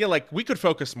you. Yeah, like we could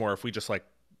focus more if we just like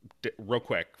real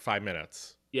quick 5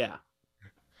 minutes. Yeah.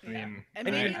 I mean, And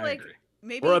I maybe agree.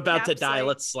 maybe We're about to Cap's die. like-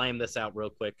 Let's slam this out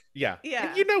real quick. Yeah. Yeah.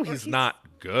 And you know Or he's he's- not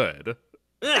good.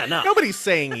 Yeah. No. Nobody's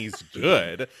saying he's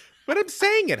good, but I'm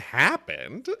saying it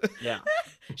happened. Yeah.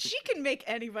 She can make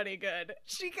anybody good.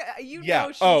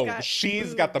 Yeah. Know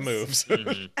She's got the moves.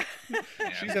 Mhm. Yeah,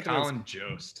 She's got the Colin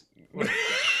Jost.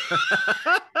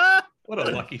 What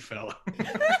a lucky fella.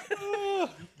 Oh,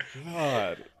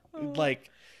 God. Like,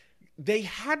 they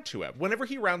had to have. Whenever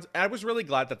he rounds, I was really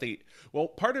glad that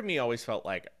part of me always felt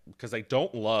like, because I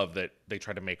don't love that they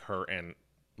tried to make her and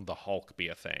the Hulk be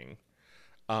a thing.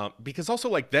 Because also,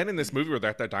 like, then in this movie where they're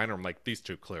at that diner, I'm like, these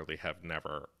two clearly have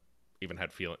never even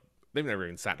had feeling. They've never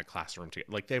even sat in a classroom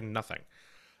together. Like, they have nothing.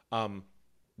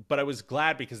 But I was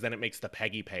glad because then it makes the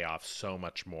Peggy payoff so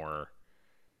much more.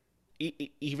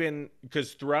 Even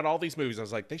because throughout all these movies, I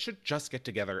was like, they should just get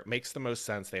together. It makes the most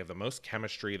sense. They have the most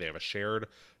chemistry. They have a shared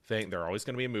thing. They're always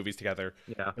going to be in movies together.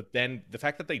 Yeah. But then the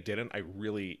fact that they didn't,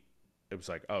 it was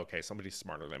like, oh, okay, somebody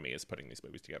smarter than me is putting these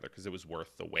movies together because it was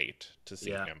worth the wait to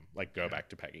see him like go back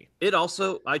to Peggy. It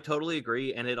also, I totally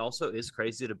agree. And it also is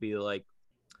crazy to be like,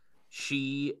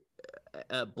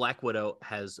 Black Widow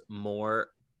has more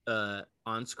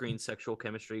on-screen sexual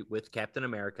chemistry with Captain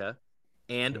America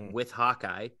and with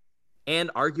Hawkeye and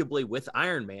arguably with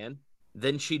Iron Man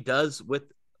than she does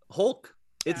with Hulk.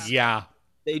 It's Yeah.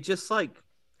 they just like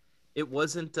it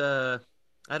wasn't I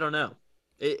don't know.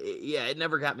 It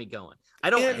never got me going. I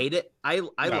don't And- hate it. I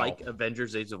No. like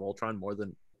Avengers Age of Ultron more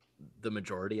than the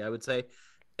majority, I would say.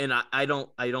 And I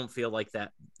don't feel like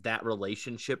that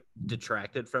relationship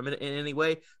detracted from it in any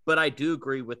way, but I do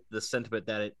agree with the sentiment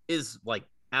that it is like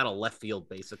out of left field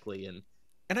basically. And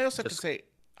And I also have to Just- say,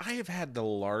 I have had the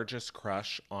largest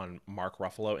crush on Mark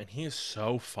Ruffalo, and he is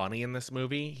so funny in this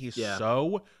movie. He's Yeah.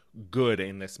 so good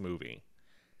in this movie.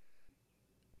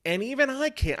 And even I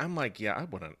can't. I'm like, yeah, I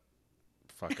wouldn't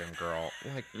fucking girl.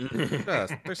 Like,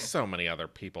 there's so many other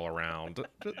people around.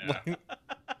 Like,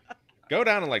 go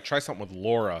down and like try something with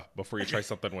Laura before you try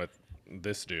something with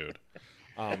this dude.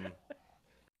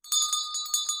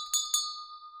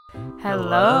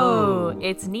 Hello,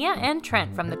 it's Nia and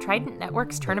Trent from the Trident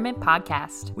Network's Tournament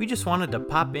Podcast. We just wanted to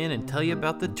pop in and tell you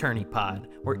about the Tourney Pod,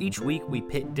 where each week we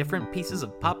pit different pieces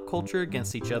of pop culture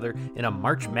against each other in a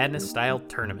March Madness-style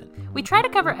tournament. We try to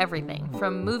cover everything,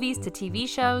 from movies to TV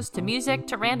shows to music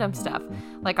to random stuff,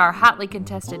 like our hotly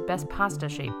contested Best Pasta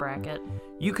Shape bracket.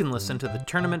 You can listen to the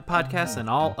Tournament Podcast and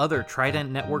all other Trident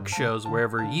Network shows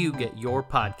wherever you get your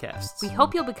podcasts. We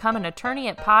hope you'll become an attorney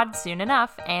at Pod soon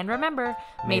enough, and remember,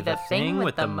 may the thing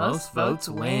with the most votes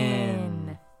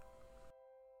win.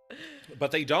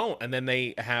 But they don't. And then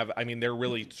they have, I mean, they're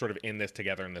really sort of in this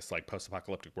together in this like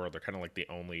post-apocalyptic world. They're kind of like the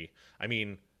only, I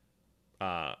mean,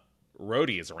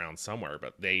 Rhodey is around somewhere,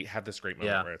 but they have this great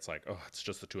moment Yeah. where it's like, oh, it's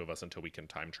just the two of us until we can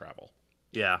time travel.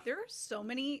 yeah. There are so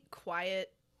many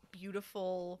quiet,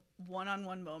 beautiful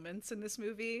one-on-one moments in this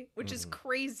movie, which is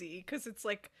crazy because it's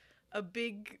like a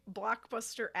big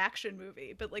blockbuster action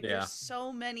movie. But like, Yeah. there's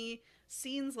so many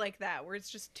scenes like that where it's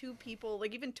just two people,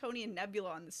 like even Tony and Nebula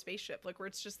on the spaceship, like where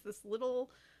it's just this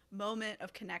little moment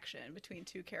of connection between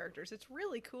two characters. It's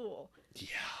really cool. Yeah,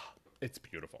 it's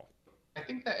beautiful. I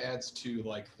think that adds to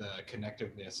like the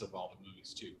connectiveness of all the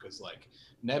movies too, because like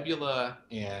Nebula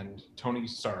and Tony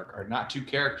Stark are not two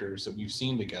characters that we've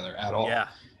seen together at all. Yeah.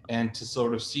 And to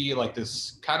sort of see like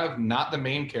this kind of not the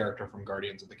main character from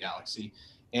Guardians of the Galaxy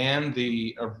and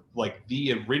the like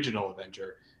the original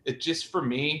Avenger, it just for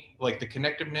me like the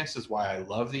connectiveness is why I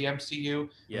love the MCU.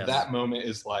 Yes. That moment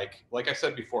is like I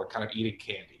said before, kind of eating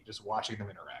candy, just watching them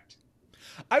interact.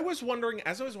 I was wondering,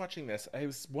 as I was watching this, I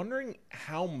was wondering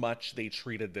how much they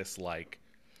treated this like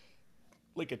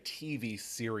a TV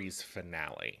series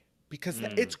finale. Because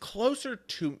it's closer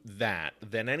to that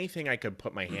than anything I could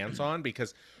put my hands on,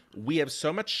 because we have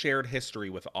so much shared history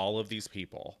with all of these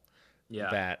people Yeah.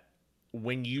 that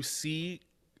when you see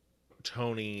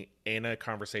Tony in a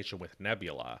conversation with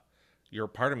Nebula, your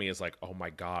part of me is like, oh my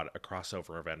God, a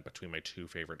crossover event between my two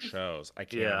favorite shows. I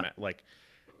can't Yeah. like,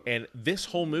 and this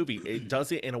whole movie, it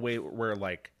does it in a way where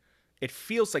like, it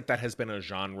feels like that has been a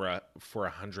genre for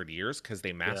 100 years because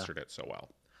they mastered it so well.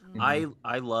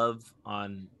 I love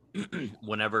on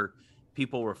whenever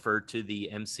people refer to the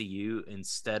MCU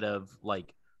instead of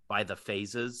like by the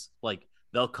phases, like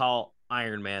they'll call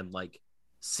Iron Man like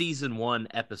season 1,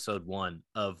 episode 1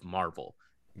 of Marvel,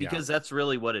 because that's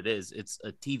really what it is. It's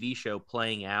a TV show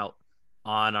playing out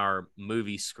on our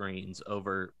movie screens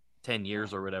over 10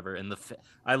 years or whatever. And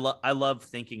I love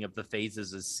thinking of the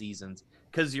phases as seasons,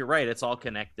 because you're right, it's all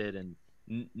connected, and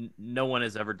no one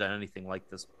has ever done anything like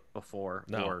this before.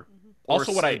 No. Or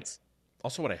Also, what since.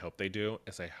 I hope they do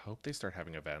is I hope they start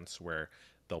having events where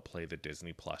they'll play the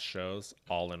Disney Plus shows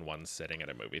all in one sitting at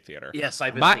a movie theater. Yes,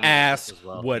 I've been My thinking of ass this as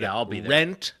well. would Yeah, I'll be there.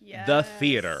 rent the Yes.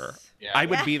 theater. Yeah. I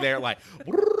would be there like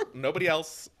nobody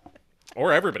else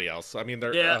or everybody else. I mean,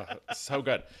 they're Yeah. so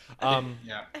good.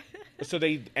 Yeah. So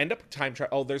they end up time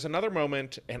travel. Oh, there's another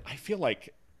moment, and I feel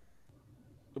like,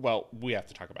 well, we have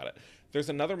to talk about it. There's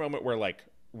another moment where like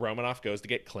Romanoff goes to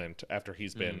get Clint after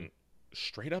he's been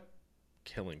straight up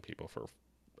killing people for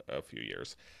a few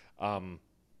years,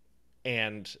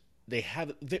 and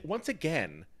once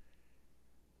again,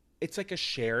 it's like a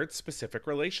shared specific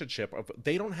relationship of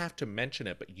they don't have to mention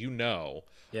it, but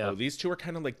Yeah. oh, these two are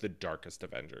kind of like the darkest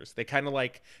Avengers. They kind of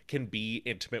like can be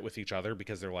intimate with each other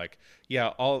because they're like, yeah,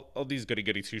 all these goody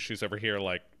goody two shoes over here,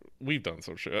 like we've done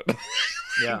some shit.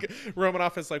 Yeah.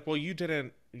 Romanoff is like, well,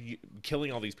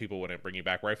 killing all these people wouldn't bring you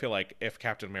back. Where I feel like if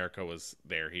Captain America was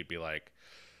there, he'd be like,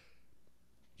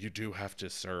 you do have to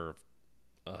serve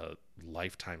a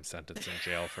lifetime sentence in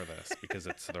jail for this because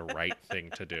it's the right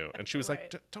thing to do. And she was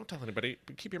Right. like, don't tell anybody,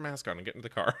 keep your mask on and get in the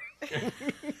car.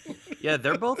 Yeah,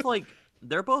 they're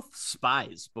both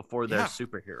spies before they're Yeah.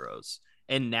 superheroes,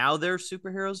 and now they're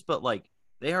superheroes, but like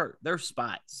they're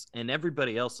spies, and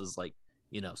everybody else is like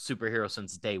superhero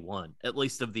since day one, at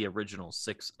least of the original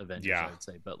 6 Avengers, Yeah. I would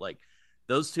say. But like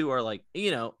those two are like,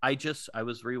 I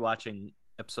was rewatching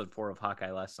episode 4 of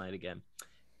Hawkeye last night again,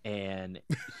 and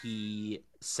he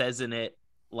says in it,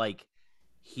 like,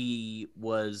 he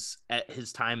was at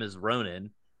his time as Ronin,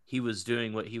 he was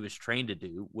doing what he was trained to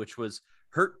do, which was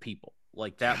hurt people.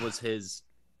 Like that was his,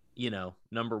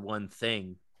 number one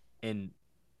thing. And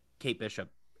Kate Bishop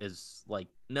is like,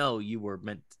 no, you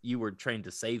were trained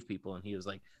to save people. And he was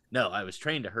like, no, I was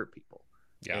trained to hurt people.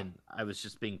 Yeah. And I was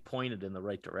just being pointed in the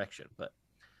right direction. But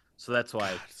so that's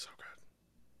why.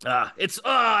 God, it's so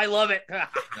good. I love it.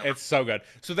 It's so good.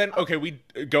 So then, okay, we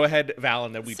go ahead, Val,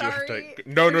 and then we do have Sorry,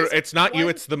 to. No, there's it's not you.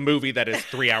 one- It's the movie that is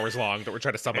 3 hours long that we're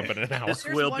trying to sum up in an hour. This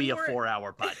There's will one be a more-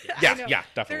 4-hour podcast. I Yeah, know. yeah,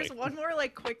 definitely. There's one more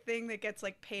like quick thing that gets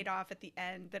like paid off at the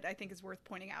end that I think is worth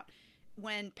pointing out.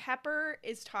 When Pepper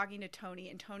is talking to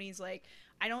Tony and Tony's like,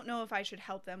 I don't know if I should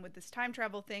help them with this time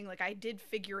travel thing. Like I did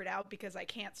figure it out because I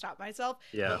can't stop myself.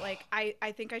 Yeah. But like I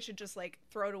think I should just like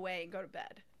throw it away and go to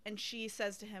bed. And she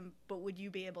says to him, but would you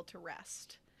be able to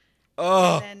rest?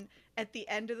 Oh, And then at the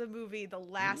end of the movie, the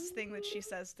last thing that she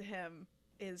says to him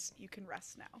is, you can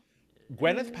rest now.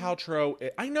 Gwyneth Paltrow.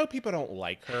 I know people don't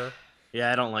like her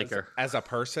Yeah, I don't like her. as a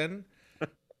person.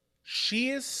 She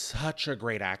is such a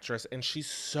great actress, and she's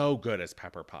so good as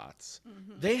Pepper Potts.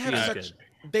 They have She is such.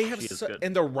 good. They have She is su- good.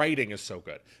 and the writing is so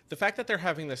good. The fact that they're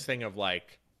having this thing of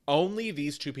like only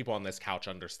these two people on this couch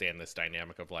understand this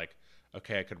dynamic of like,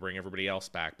 okay, I could bring everybody else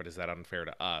back, but is that unfair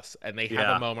to us? And they have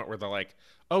Yeah. a moment where they're like,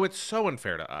 oh, it's so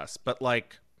unfair to us, but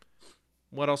like,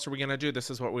 what else are we gonna do? This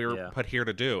is what we were Yeah. put here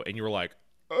to do. And you were like,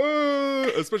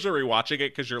 especially rewatching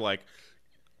it because you're like,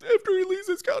 after he leaves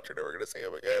this couch, you're never gonna see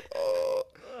him again.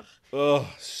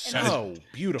 Oh, so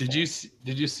beautiful. Did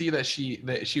you see that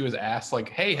she was asked like,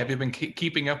 "Hey, have you been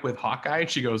keeping up with Hawkeye?" And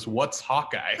she goes, "What's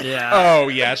Hawkeye?" Yeah. Oh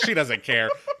yeah, she doesn't care.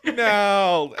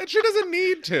 No, and she doesn't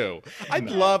need to. I'd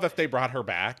No. love if they brought her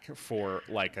back for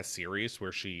like a series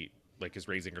where she like is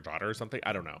raising her daughter or something.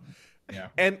 I don't know. Yeah.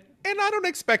 And I don't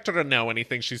expect her to know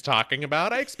anything she's talking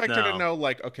about. I expect her to No. know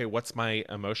like, okay, what's my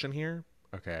emotion here?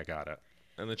 Okay, I got it.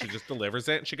 And then she just delivers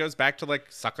it, and she goes back to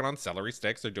like sucking on celery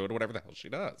sticks or doing whatever the hell she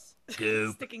does.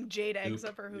 Goop. Sticking jade eggs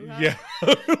up her hoo-ha. Yeah,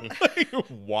 like,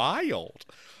 wild.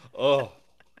 Oh,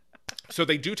 so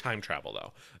they do time travel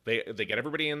though. They get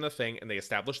everybody in the thing, and they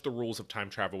establish the rules of time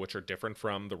travel, which are different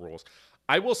from the rules.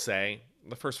 I will say,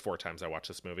 the first 4 times I watched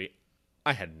this movie,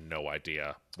 I had no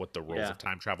idea what the rules Yeah. of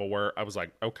time travel were. I was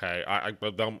like, okay,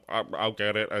 I'll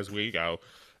get it as we go.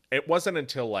 It wasn't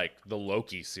until like the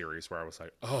Loki series where I was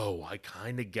like, oh, I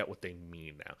kind of get what they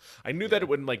mean now. I knew that it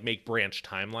wouldn't like make branch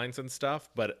timelines and stuff,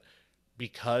 but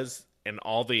because and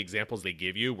all the examples they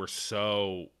give you were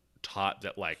so taught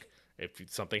that like if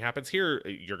something happens here,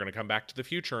 you're going to come back to the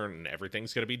future and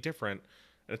everything's going to be different.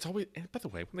 And it's always, and by the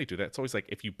way, when they do that, it's always like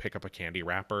if you pick up a candy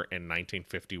wrapper in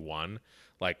 1951,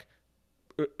 like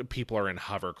people are in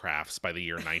hovercrafts by the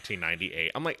year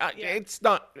 1998. I'm like, it's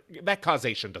not, that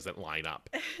causation doesn't line up.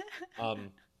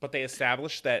 But they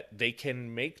established that they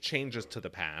can make changes to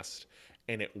the past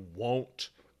and it won't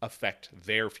affect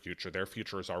their future. Their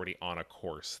future is already on a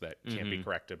course that can't be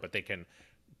corrected, but they can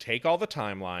take all the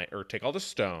timeline or take all the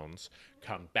stones,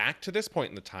 come back to this point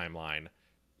in the timeline,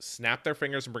 snap their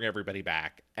fingers and bring everybody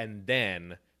back. And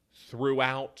then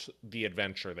throughout the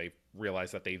adventure, they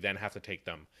realize that they then have to take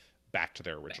them back to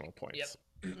their original points.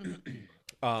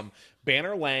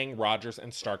 Banner, Lang, Rogers,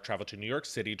 and Stark travel to New York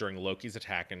City during Loki's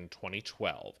attack in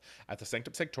 2012. At the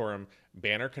Sanctum Sanctorum,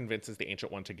 Banner convinces the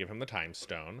Ancient One to give him the Time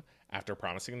Stone. After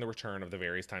promising the return of the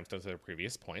various Time Stones at their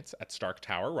previous points, at Stark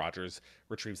Tower, Rogers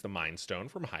retrieves the Mind Stone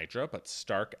from Hydra, but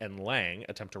Stark and Lang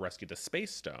attempt to rescue the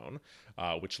Space Stone,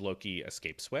 which Loki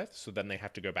escapes with. So then they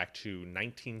have to go back to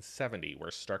 1970,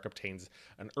 where Stark obtains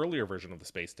an earlier version of the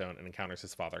Space Stone and encounters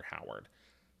his father, Howard.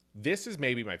 This is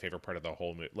maybe my favorite part of the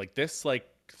whole movie. Like this,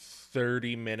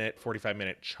 30-minute,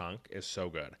 45-minute chunk is so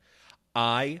good.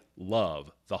 I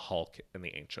love the Hulk and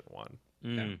the Ancient One.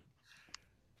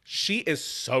 She is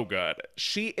so good.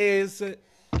 She is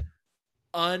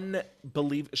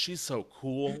unbelievable. She's so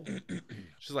cool.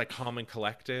 She's like calm and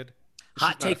collected.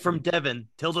 Hot She's not take from Devin.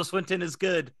 Tilda Swinton is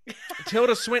good.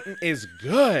 Tilda Swinton is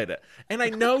good. And I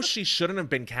know she shouldn't have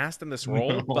been cast in this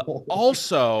role, but No.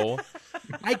 also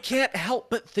I can't help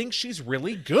but think she's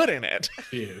really good in it.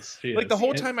 She is. Like the whole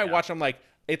And- time I watch, I'm like,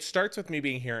 it starts with me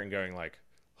being here and going like,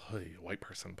 hey, a white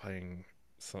person playing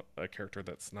a character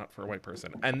that's not for a white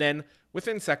person. And then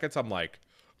within seconds, I'm like,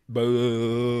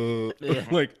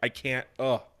 like I can't.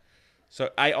 Oh,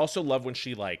 so I also love when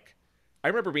she I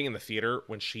remember being in the theater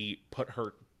when she put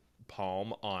her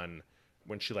palm on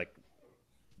when she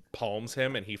palms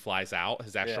him and he flies out,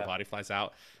 his astral Yeah. body flies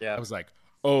out. Yeah. I was like,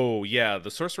 oh yeah,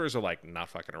 the sorcerers are like not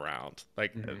fucking around.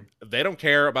 Like Mhm. they don't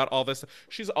care about all this.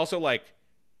 She's also like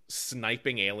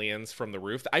sniping aliens from the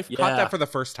roof. I caught Yeah. that for the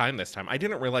first time this time. I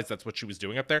didn't realize that's what she was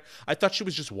doing up there. I thought she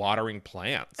was just watering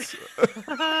plants.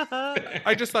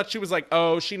 I just thought she was like,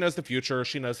 oh, she knows the future.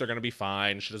 She knows they're going to be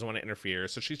fine. She doesn't want to interfere.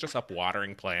 So she's just up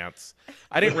watering plants.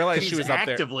 I didn't realize she She's was up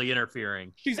there. actively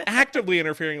interfering. She's actively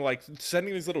interfering, like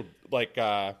sending these little, like,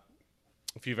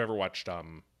 if you've ever watched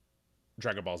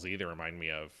Dragon Ball Z, they remind me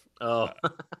of Oh,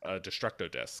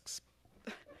 Destructo discs.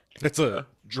 It's a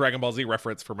Dragon Ball Z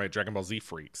reference for my Dragon Ball Z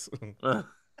freaks.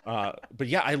 But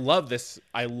yeah, I love this.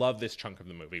 I love this chunk of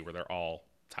the movie where they're all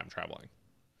time traveling.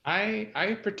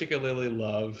 I particularly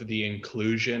love the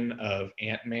inclusion of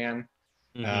Ant-Man.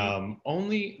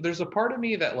 Only there's a part of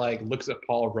me that like looks at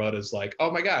Paul Rudd as like,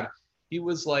 oh my God, he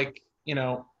was like, he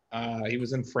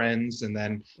was in Friends, and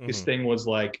then his thing was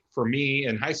like, for me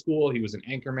in high school, he was an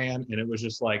anchorman, and it was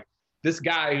just like this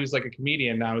guy who's like a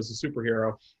comedian now is a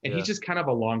superhero, and he's just kind of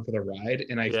along for the ride.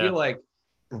 And I feel like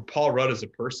Paul Rudd as a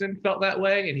person felt that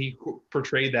way, and he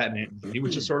portrayed that in Ant-Man. He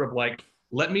was just sort of like,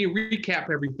 let me recap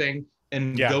everything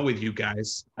and go with you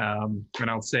guys, and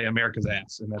I'll say America's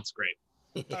ass, and that's great.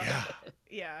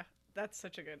 Yeah, that's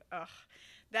such a good.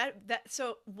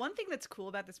 So one thing that's cool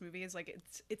about this movie is like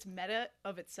it's meta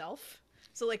of itself.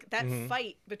 So like that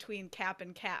fight between Cap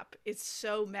and Cap is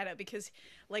so meta because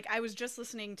like I was just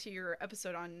listening to your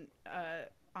episode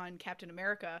on Captain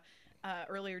America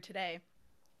earlier today,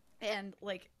 and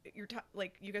like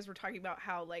you guys were talking about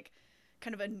how like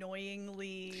kind of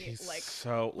annoyingly He's like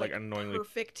so like annoyingly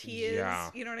perfect he is. Yeah.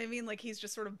 You know what I mean? Like he's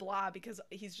just sort of blah because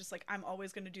he's just like, I'm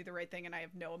always going to do the right thing and I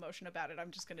have no emotion about it.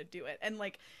 I'm just going to do it. And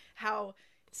like how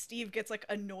Steve gets like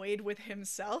annoyed with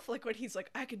himself, like when he's like,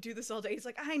 I could do this all day. He's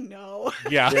like, I know.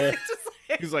 Yeah. It's just,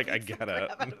 He's like, I beats the get it.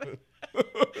 crap out of him.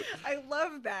 I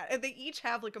love that. And they each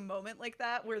have like a moment like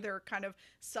that where they're kind of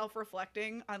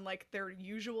self-reflecting on like their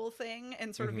usual thing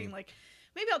and sort of being like,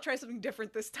 maybe I'll try something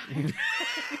different this time.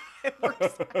 It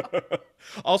works out.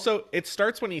 Also, it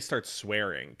starts when he starts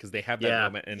swearing because they have that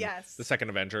moment in Yes. the second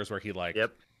Avengers where he like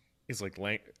he's like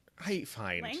I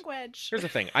find Language. Here's the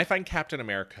thing. I find Captain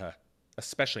America,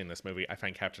 especially in this movie, I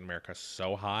find Captain America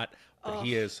so hot, but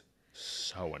he is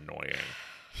so annoying.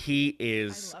 He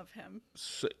is I love him.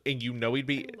 so, and you know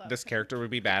this character would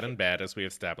be bad in bed, as we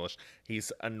established.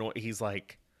 He's annoying. He's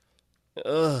like,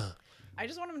 ugh. I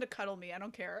just want him to cuddle me. I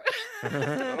don't care.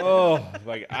 Oh,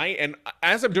 like and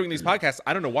as I'm doing these podcasts,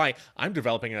 I don't know why I'm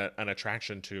developing an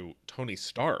attraction to Tony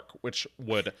Stark, which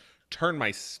would turn my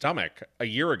stomach a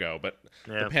year ago, but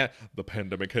the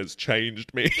pandemic has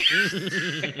changed me.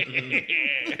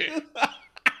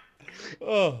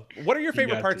 Oh, what are your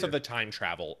favorite parts of the time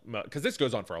travel? Because this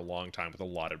goes on for a long time with a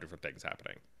lot of different things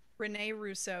happening. Rene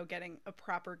Russo getting a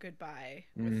proper goodbye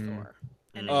with Thor.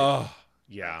 And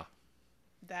yeah.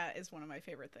 that is one of my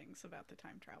favorite things about the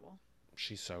time travel.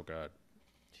 She's so good.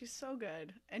 She's so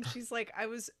good. And she's like, I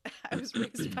was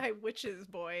raised by witches,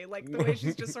 boy. Like the way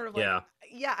she's just sort of like,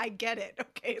 yeah, I get it.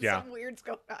 Okay, something weird's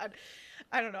going on.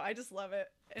 I don't know. I just love it.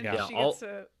 And she gets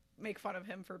to make fun of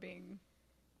him for being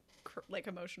like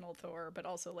emotional Thor, but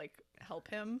also like help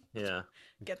him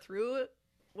get through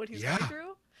what he's going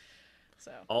through.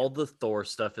 So all the Thor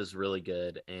stuff is really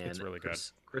good, and it's really good.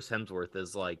 Chris Hemsworth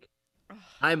is like,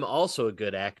 I'm also a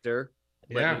good actor.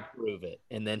 Let me prove it,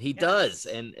 and then he does,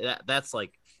 and that's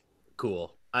like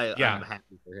cool. I'm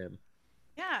happy for him.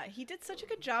 Yeah, he did such a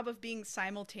good job of being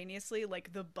simultaneously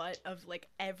like the butt of like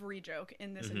every joke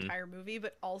in this entire movie,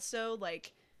 but also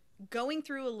like going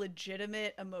through a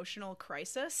legitimate emotional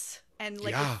crisis, and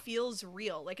like it feels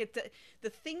real. Like the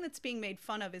thing that's being made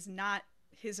fun of is not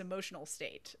his emotional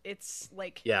state. It's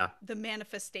like the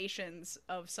manifestations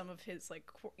of some of his like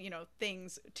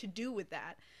things to do with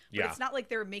that. But it's not like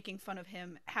they're making fun of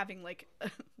him having like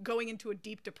going into a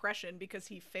deep depression because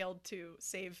he failed to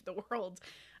save the world.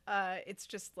 It's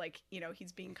just like,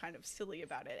 he's being kind of silly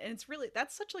about it. And it's really,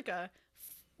 that's such like a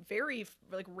very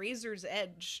like razor's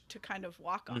edge to kind of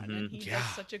walk on. And he does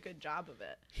such a good job of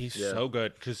it. He's so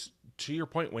good. Because to your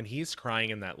point, when he's crying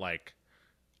in that like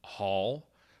hall,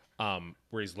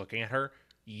 where he's looking at her,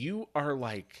 you are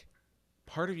like,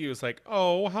 part of you is like,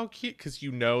 oh, how cute, because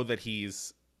you know that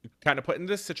he's kind of put in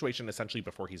this situation essentially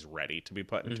before he's ready to be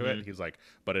put into it. He's like,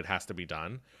 but it has to be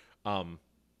done.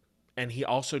 And he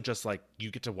also just like, you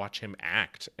get to watch him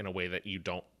act in a way that you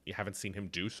haven't seen him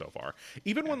do so far.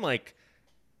 Even when like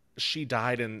she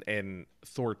died in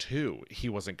Thor 2, he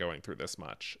wasn't going through this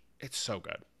much. It's so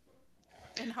good.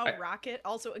 And how Rocket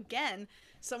also, again,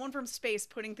 someone from space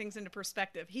putting things into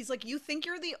perspective. He's like, you think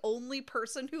you're the only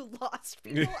person who lost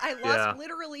people? I lost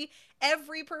literally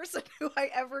every person who I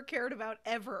ever cared about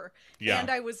ever. Yeah. And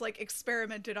I was like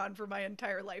experimented on for my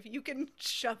entire life. You can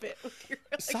shove it. You're,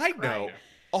 like, Side crying.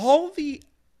 note,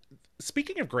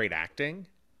 speaking of great acting,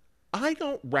 I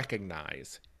don't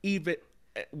recognize, even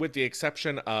with the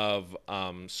exception of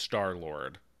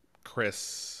Star-Lord,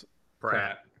 Chris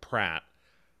Pratt,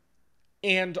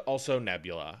 and also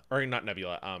Nebula, or not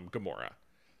Nebula, Gamora.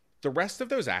 The rest of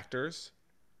those actors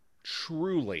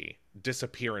truly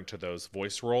disappear into those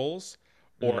voice roles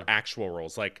or actual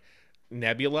roles. Like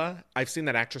Nebula, I've seen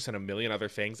that actress in a million other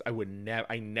things. I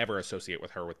never associate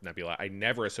with her with Nebula. I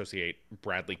never associate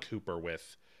Bradley Cooper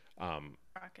with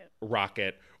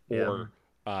Rocket or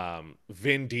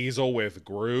Vin Diesel with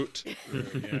Groot.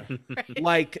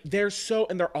 Like they're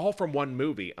all from one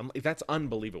movie. That's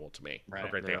unbelievable to me how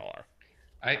great they all are.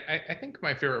 I think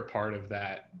my favorite part of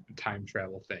that time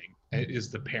travel thing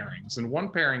is the pairings, and one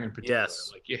pairing in particular.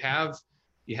 Yes. Like you have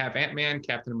Ant-Man,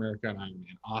 Captain America, and Iron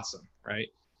Man. Awesome, right?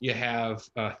 You have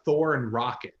Thor and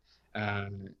Rocket.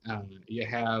 You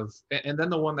have, and then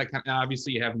the one that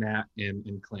obviously you have Nat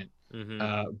and Clint.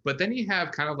 But then you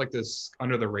have kind of like this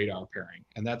under the radar pairing,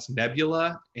 and that's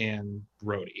Nebula and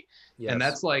Rhodey. Yes. And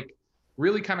that's like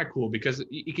really kind of cool because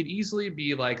it could easily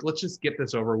be like, let's just get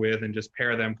this over with and just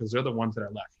pair them because they're the ones that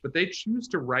are left. But they choose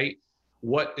to write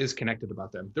what is connected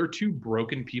about them. They're two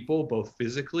broken people, both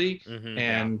physically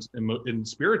and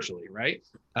spiritually, right?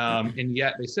 And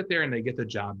yet they sit there and they get the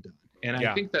job done. And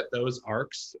I think that those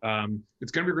arcs,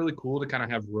 it's going to be really cool to kind of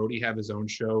have Rhodey have his own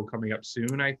show coming up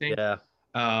soon, I think. Yeah.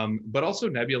 But also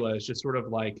Nebula is just sort of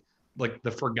like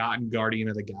the forgotten guardian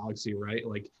of the galaxy, right?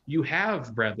 Like you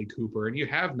have Bradley Cooper and you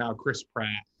have now Chris Pratt,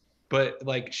 but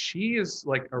like she is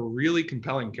like a really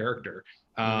compelling character.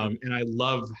 And I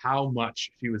love how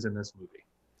much she was in this movie.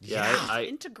 Yeah,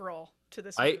 integral to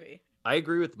this movie. I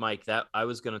agree with Mike that I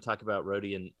was going to talk about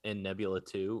Rhodey and Nebula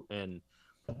too. And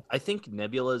I think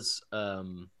Nebula's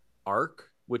arc,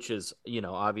 which is,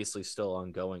 obviously still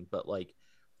ongoing, but like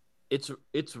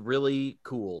it's really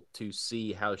cool to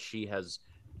see how she has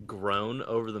grown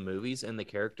over the movies and the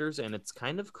characters. And it's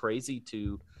kind of crazy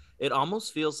it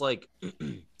almost feels like,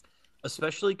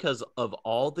 especially because of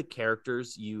all the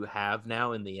characters you have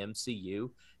now in the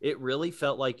MCU, it really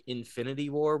felt like Infinity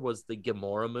War was the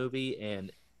Gamora movie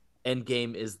and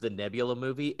Endgame is the Nebula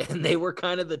movie. And they were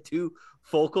kind of the two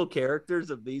focal characters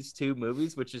of these two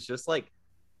movies, which is just like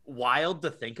wild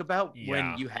to think about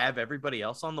when you have everybody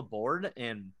else on the board.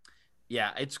 And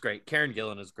yeah, it's great. Karen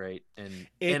Gillan is great.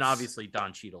 And obviously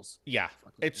Don Cheadle's. Yeah,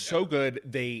 it's so good.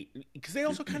 Because they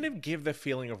also kind of give the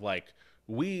feeling of like,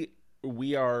 we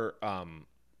are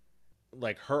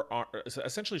like her,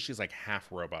 essentially she's like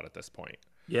half robot at this point.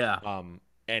 Yeah.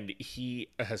 And he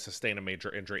has sustained a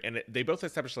major injury, and they both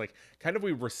established like kind of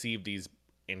we received these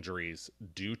injuries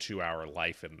due to our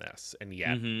life in this, and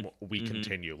yet we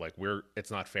continue. Like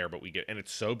it's not fair, but we get, and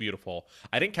it's so beautiful.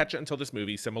 I didn't catch it until this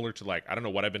movie, similar to like I don't know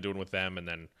what I've been doing with them, and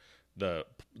then the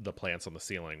plants on the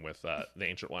ceiling with the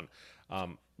Ancient One,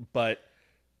 but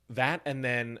that, and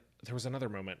then there was another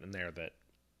moment in there that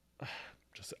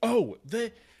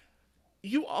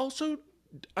you also.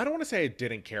 I don't want to say I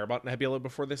didn't care about Nebula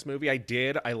before this movie. I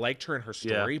did. I liked her and her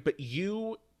story. But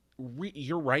you're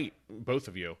right, both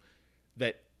of you,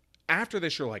 that after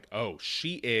this, you're like, oh,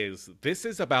 this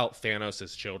is about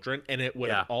Thanos' children. And it would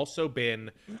have also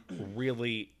been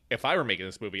really, if I were making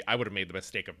this movie, I would have made the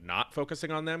mistake of not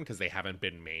focusing on them because they haven't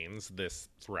been mains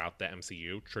throughout the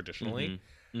MCU traditionally.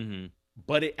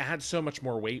 But it adds so much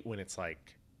more weight when it's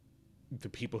like the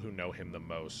people who know him the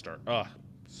most are,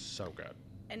 so good.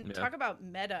 And talk about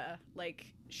meta, like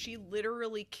she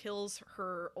literally kills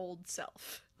her old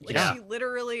self. Like she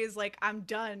literally is like, I'm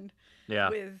done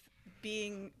with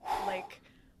being like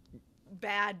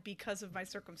bad because of my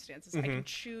circumstances. I can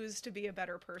choose to be a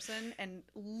better person, and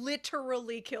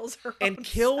literally kills her and own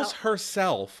kills self.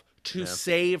 herself to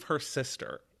save her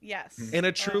sister. Yes. In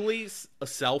a truly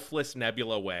selfless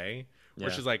Nebula way. Where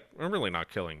she's like, I'm really not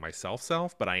killing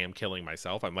myself, but I am killing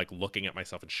myself. I'm like looking at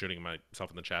myself and shooting myself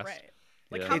in the chest. Right.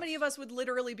 Like, how many of us would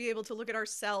literally be able to look at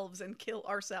ourselves and kill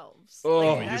ourselves?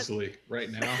 Oh, like easily, right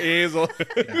now. Easily.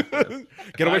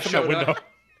 Get away from that window.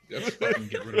 Let's fucking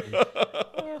get rid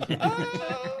of him.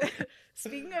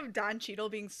 Speaking of Don Cheadle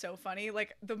being so funny,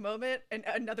 like the moment, and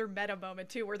another meta moment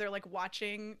too, where they're like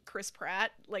watching Chris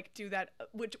Pratt like do that,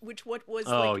 which what was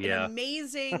an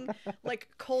amazing like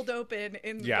cold open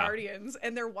in Guardians,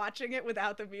 and they're watching it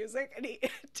without the music, and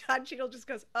Don Cheadle just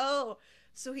goes, "Oh,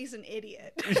 so he's an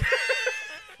idiot."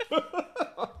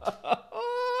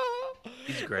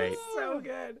 great. So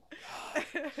good.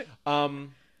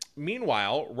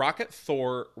 Meanwhile, Rocket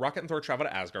and Thor travel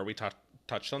to Asgard. We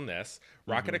touched on this.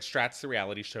 Rocket extracts the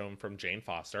reality stone from Jane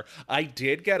Foster. I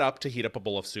did get up to heat up a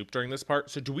bowl of soup during this part.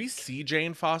 So do we see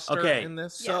Jane Foster in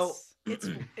this? So yes,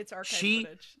 it's archive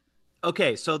footage.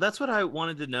 Okay, so that's what I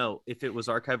wanted to know, if it was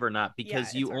archive or not,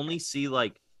 because Yeah, you only see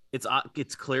like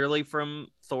it's clearly from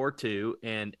Thor 2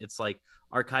 and it's like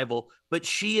archival, but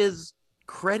she is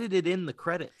credited in the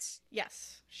credits.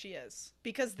 Yes, she is,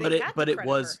 because it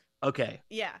was okay.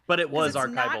 Yeah, but it was it's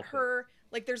archival. Not her.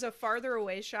 Like, there's a farther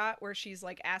away shot where she's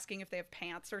like asking if they have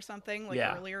pants or something, like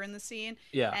earlier in the scene.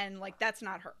 Yeah, and like that's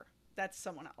not her. That's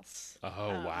someone else. Oh,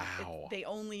 wow. They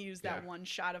only use that one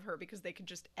shot of her because they could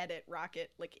just edit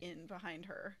Rocket like in behind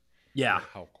her. Yeah.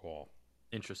 How cool.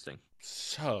 Interesting.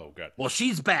 So good. Well,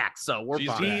 she's back, so we're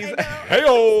fine.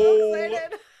 Hey-o! So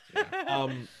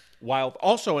excited. While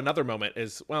also another moment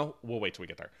is, well, we'll wait till we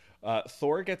get there.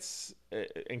 Thor gets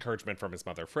encouragement from his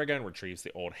mother Frigga and retrieves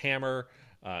the old hammer.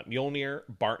 Mjolnir,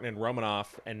 Barton and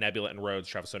Romanoff, and Nebula and Rhodes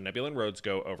travel. So Nebula and Rhodes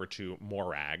go over to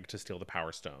Morag to steal the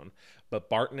Power Stone. But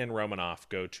Barton and Romanoff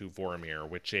go to Vormir,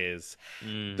 which is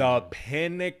the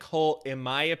pinnacle, in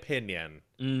my opinion,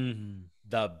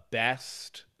 the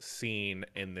best scene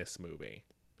in this movie.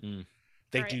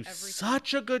 They do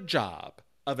such a good job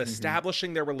of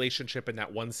establishing their relationship in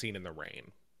that one scene in the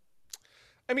rain.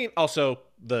 I mean, also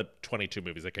the 22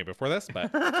 movies that came before this,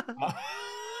 but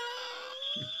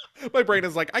my brain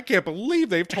is like, I can't believe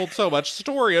they've told so much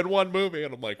story in one movie.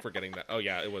 And I'm like, forgetting that. Oh,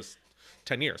 yeah, it was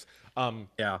 10 years.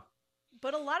 Yeah.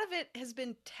 But a lot of it has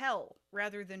been tell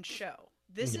rather than show.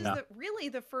 This is really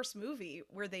the first movie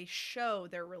where they show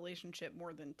their relationship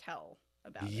more than tell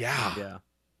about it. Yeah.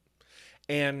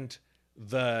 And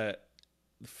the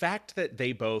fact that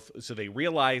they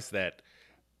realize that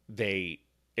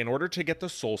in order to get the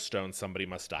Soul Stone, somebody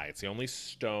must die. It's the only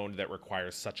stone that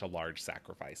requires such a large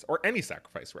sacrifice, or any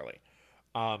sacrifice, really.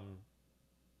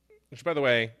 Which, by the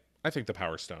way, I think the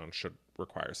Power Stone should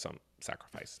require some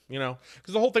sacrifice, because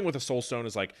the whole thing with the Soul Stone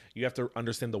is like, you have to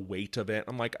understand the weight of it.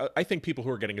 I'm like, I think people who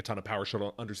are getting a ton of power should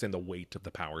understand the weight of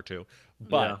the power too.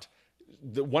 But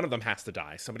one of them has to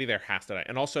die. Somebody there has to die.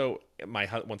 And also,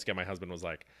 once again, my husband was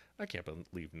like, I can't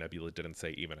believe Nebula didn't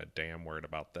say even a damn word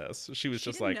about this. She was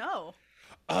just like, no.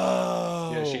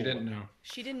 Oh, yeah, she didn't know.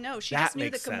 She didn't know. She just knew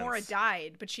that Gamora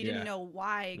died, but she didn't know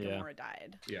why Gamora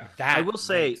died. Yeah, I will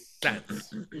say,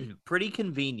 pretty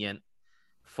convenient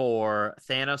for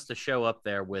Thanos to show up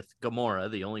there with Gamora,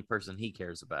 the only person he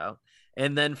cares about,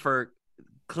 and then for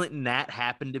Clint and Nat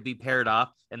happen to be paired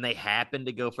off, and they happen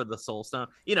to go for the Soul Stone.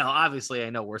 Obviously, I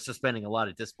know we're suspending a lot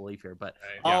of disbelief here, but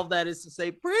all of that is to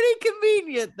say, pretty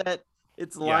convenient that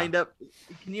it's lined up.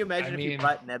 Can you imagine if you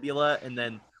brought Nebula and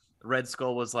then Red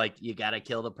Skull was like, you gotta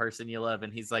kill the person you love,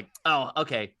 and he's like, oh,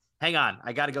 okay, hang on,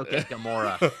 I gotta go get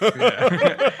Gamora.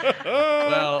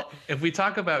 Well, if we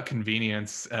talk about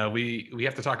convenience, we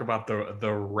have to talk about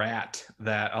the rat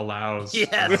that allows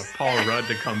Paul Rudd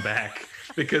to come back,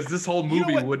 because this whole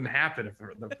movie wouldn't happen if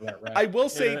that rat. I will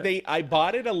say I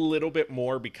bought it a little bit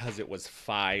more because it was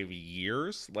 5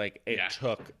 years. Like, it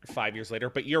took 5 years later.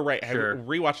 But you're right. Sure.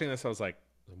 Rewatching this, I was like,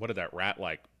 what did that rat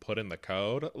like put in the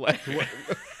code? Like, what?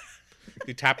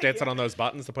 You tap dancing on those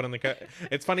buttons to put in the code.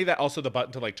 It's funny that also the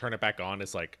button to like turn it back on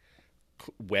is like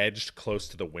wedged close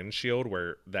to the windshield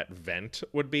where that vent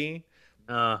would be.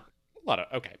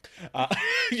 Okay.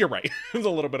 You're right. There's a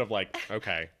little bit of like,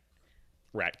 okay,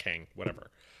 Rat King,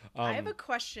 whatever. I have a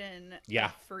question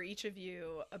for each of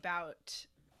you about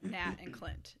Nat and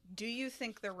Clint. Do you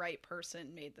think the right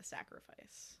person made the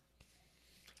sacrifice?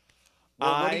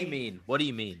 Well, what do you mean? What do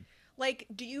you mean? Like,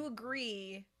 do you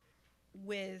agree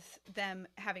with them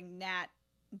having Nat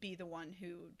be the one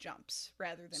who jumps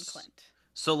rather than Clint?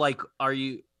 So, like,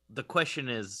 the question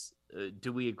is,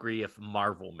 do we agree if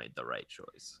Marvel made the right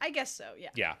choice? I guess so, yeah.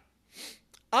 Yeah.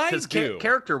 I do.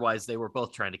 Character-wise, they were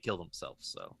both trying to kill themselves,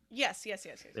 so. Yes.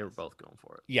 They were both going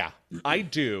for it. Yeah, I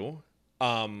do.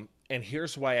 And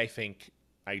here's why I think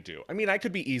I do. I mean, I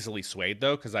could be easily swayed,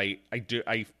 though, because I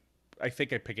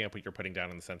think I'm picking up what you're putting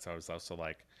down in the sense I was also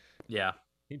like, yeah,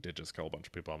 he did just kill a bunch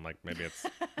of people. I'm like, maybe it's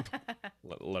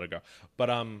let it go. But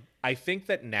I think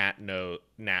that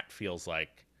Nat feels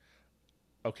like,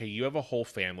 okay, you have a whole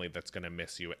family that's gonna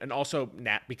miss you, and also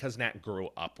because Nat grew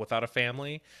up without a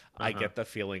family, I get the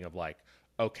feeling of like,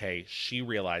 okay, she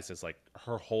realizes like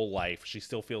her whole life she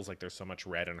still feels like there's so much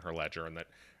red in her ledger, and that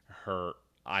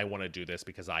I want to do this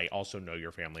because I also know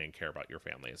your family and care about your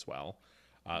family as well.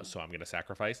 So I'm going to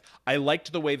sacrifice. I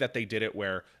liked the way that they did it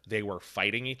where they were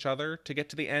fighting each other to get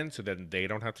to the end. So then they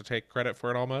don't have to take credit for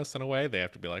it almost in a way. They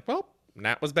have to be like, well,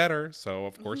 Nat was better, so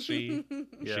of course she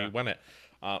Yeah. won it.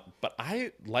 But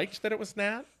I liked that it was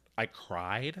Nat. I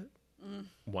cried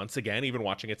once again, even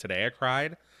watching it today. I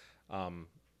cried.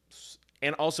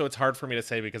 And also, it's hard for me to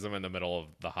say because I'm in the middle of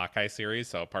the Hawkeye series,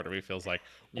 so part of me feels like,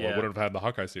 well, I Yeah. wouldn't have had the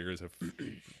Hawkeye series if,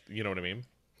 you know what I mean?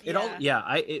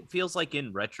 It feels like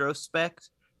in retrospect,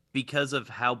 because of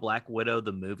how Black Widow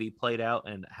the movie played out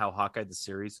and how Hawkeye the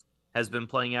series has been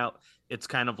playing out, it's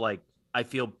kind of like I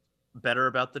feel better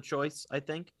about the choice, I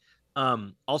think.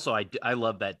 Also, I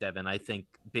love that, Devin. I think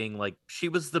being like, she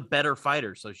was the better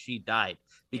fighter, so she died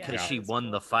because Yeah, she that's won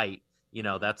cool. the fight. You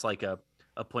know, that's like a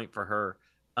point for her.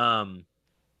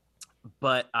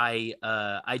 But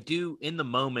I do in the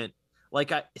moment,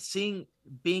 like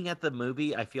being at the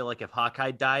movie, I feel like if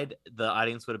Hawkeye died, the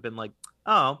audience would have been like,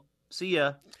 oh, see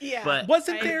ya. Yeah. But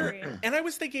Wasn't I there, agree. and I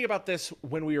was thinking about this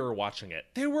when we were watching it,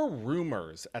 there were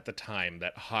rumors at the time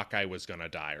that Hawkeye was going to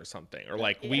die or something, or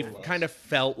like we Yeah. kind of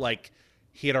felt like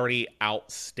he had already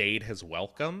outstayed his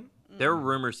welcome. There were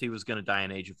rumors he was going to die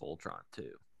in Age of Ultron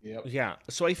too. Yep. Yeah.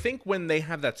 So I think when they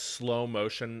have that slow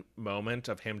motion moment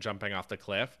of him jumping off the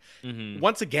cliff,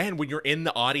 once again, when you're in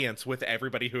the audience with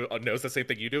everybody who knows the same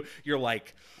thing you do, you're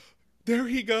like, there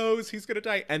he goes, he's gonna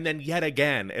die. And then yet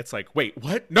again, it's like, wait,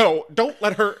 what? No, don't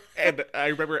let her. And I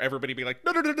remember everybody being like,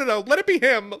 no, let it be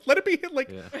him. Let it be him.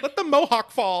 Like, let the mohawk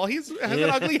fall. He has an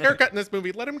ugly haircut in this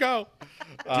movie. Let him go.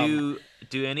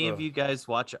 Do any of you guys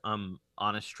watch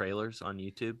honest trailers on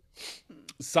YouTube?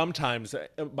 Sometimes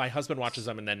my husband watches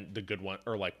them, and then the good one,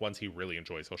 or like ones he really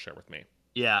enjoys, he'll share with me.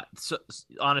 Yeah, so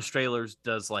honest trailers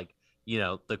does like, you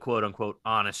know, the quote unquote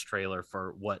honest trailer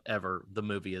for whatever the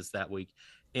movie is that week.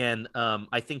 And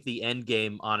I think the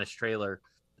Endgame honest trailer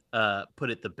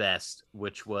put it the best,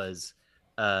 which was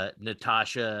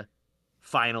Natasha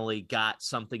finally got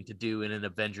something to do in an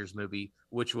Avengers movie,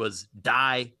 which was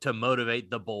die to motivate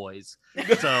the boys.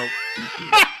 So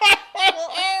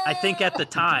I think at the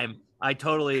time, I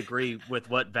totally agree with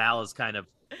what Val is kind of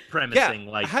premising. Yeah,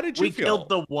 like, how did you we feel? killed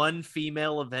the one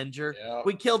female Avenger. Yeah.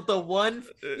 We killed the one.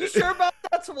 You sure about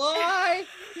that's why?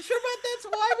 You sure about that's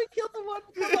why we killed the one?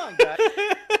 Come on, guys.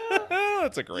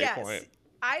 That's a great point.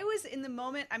 I was in the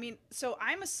moment. I mean, so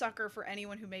I'm a sucker for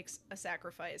anyone who makes a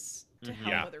sacrifice to help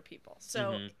Yeah. other people.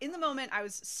 So in the moment, I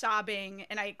was sobbing,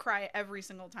 and I cry every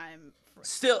single time.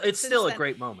 It's Since still a then.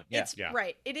 great moment. Yeah. It's Yeah.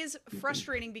 right. It is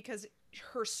frustrating because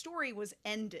her story was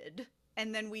ended,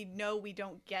 and then we know we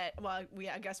don't get. Well,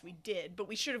 I guess we did, but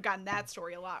we should have gotten that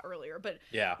story a lot earlier. But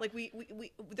Yeah. like we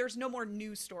there's no more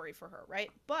new story for her,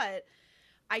 right? But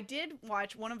I did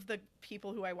watch one of the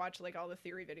people who I watch like all the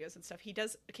theory videos and stuff. He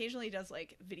occasionally does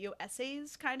like video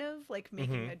essays, kind of like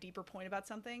making a deeper point about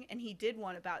something, and he did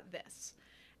one about this.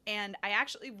 And I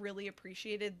actually really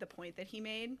appreciated the point that he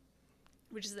made,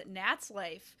 which is that Nat's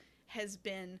life has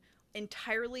been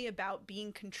entirely about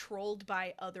being controlled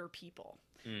by other people.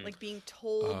 Like being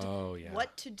told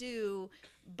what to do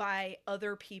by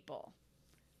other people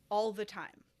all the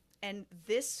time. And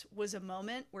this was a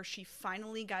moment where she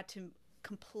finally got to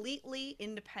completely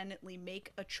independently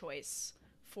make a choice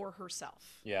for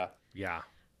herself. Yeah. Yeah.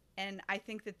 And I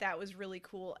think that was really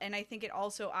cool. And I think it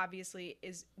also obviously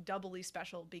is doubly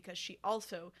special because she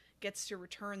also gets to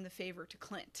return the favor to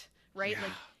Clint, right?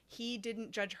 Like he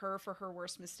didn't judge her for her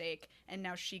worst mistake, and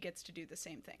now she gets to do the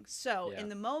same thing. So in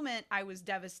the moment, I was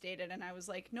devastated, and I was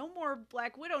like, no more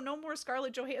Black Widow, no more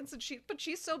Scarlett Johansson. But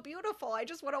she's so beautiful. I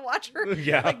just want to watch her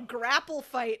like grapple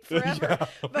fight forever.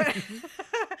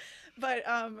 But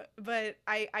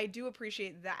I do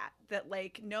appreciate that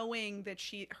like knowing that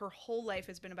her whole life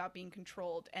has been about being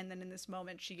controlled, and then in this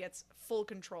moment she gets full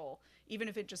control, even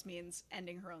if it just means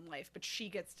ending her own life, but she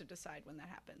gets to decide when that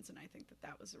happens. And I think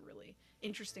that was a really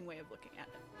interesting way of looking at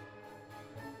it.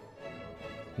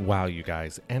 Wow, you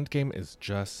guys, Endgame is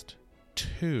just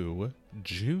too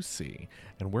juicy,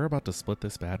 and we're about to split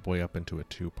this bad boy up into a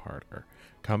two-parter.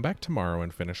 Come back tomorrow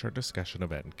and finish our discussion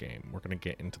of Endgame. We're going to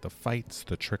get into the fights,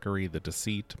 the trickery, the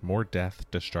deceit, more death,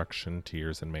 destruction,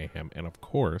 tears, and mayhem, and of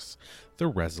course, the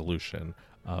resolution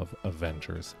of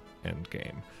Avengers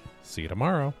Endgame. See you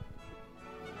tomorrow.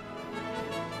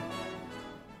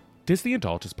 Disney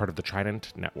Adult is part of the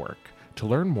Trident Network. To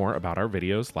learn more about our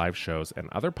videos, live shows, and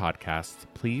other podcasts,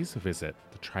 please visit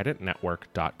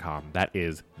thetridentnetwork.com. That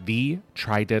is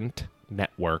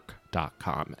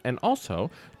thetridentnetwork.com. And also,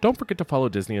 don't forget to follow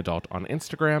Disney Adult on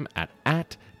Instagram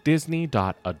at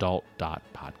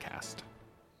disney.adult.podcast.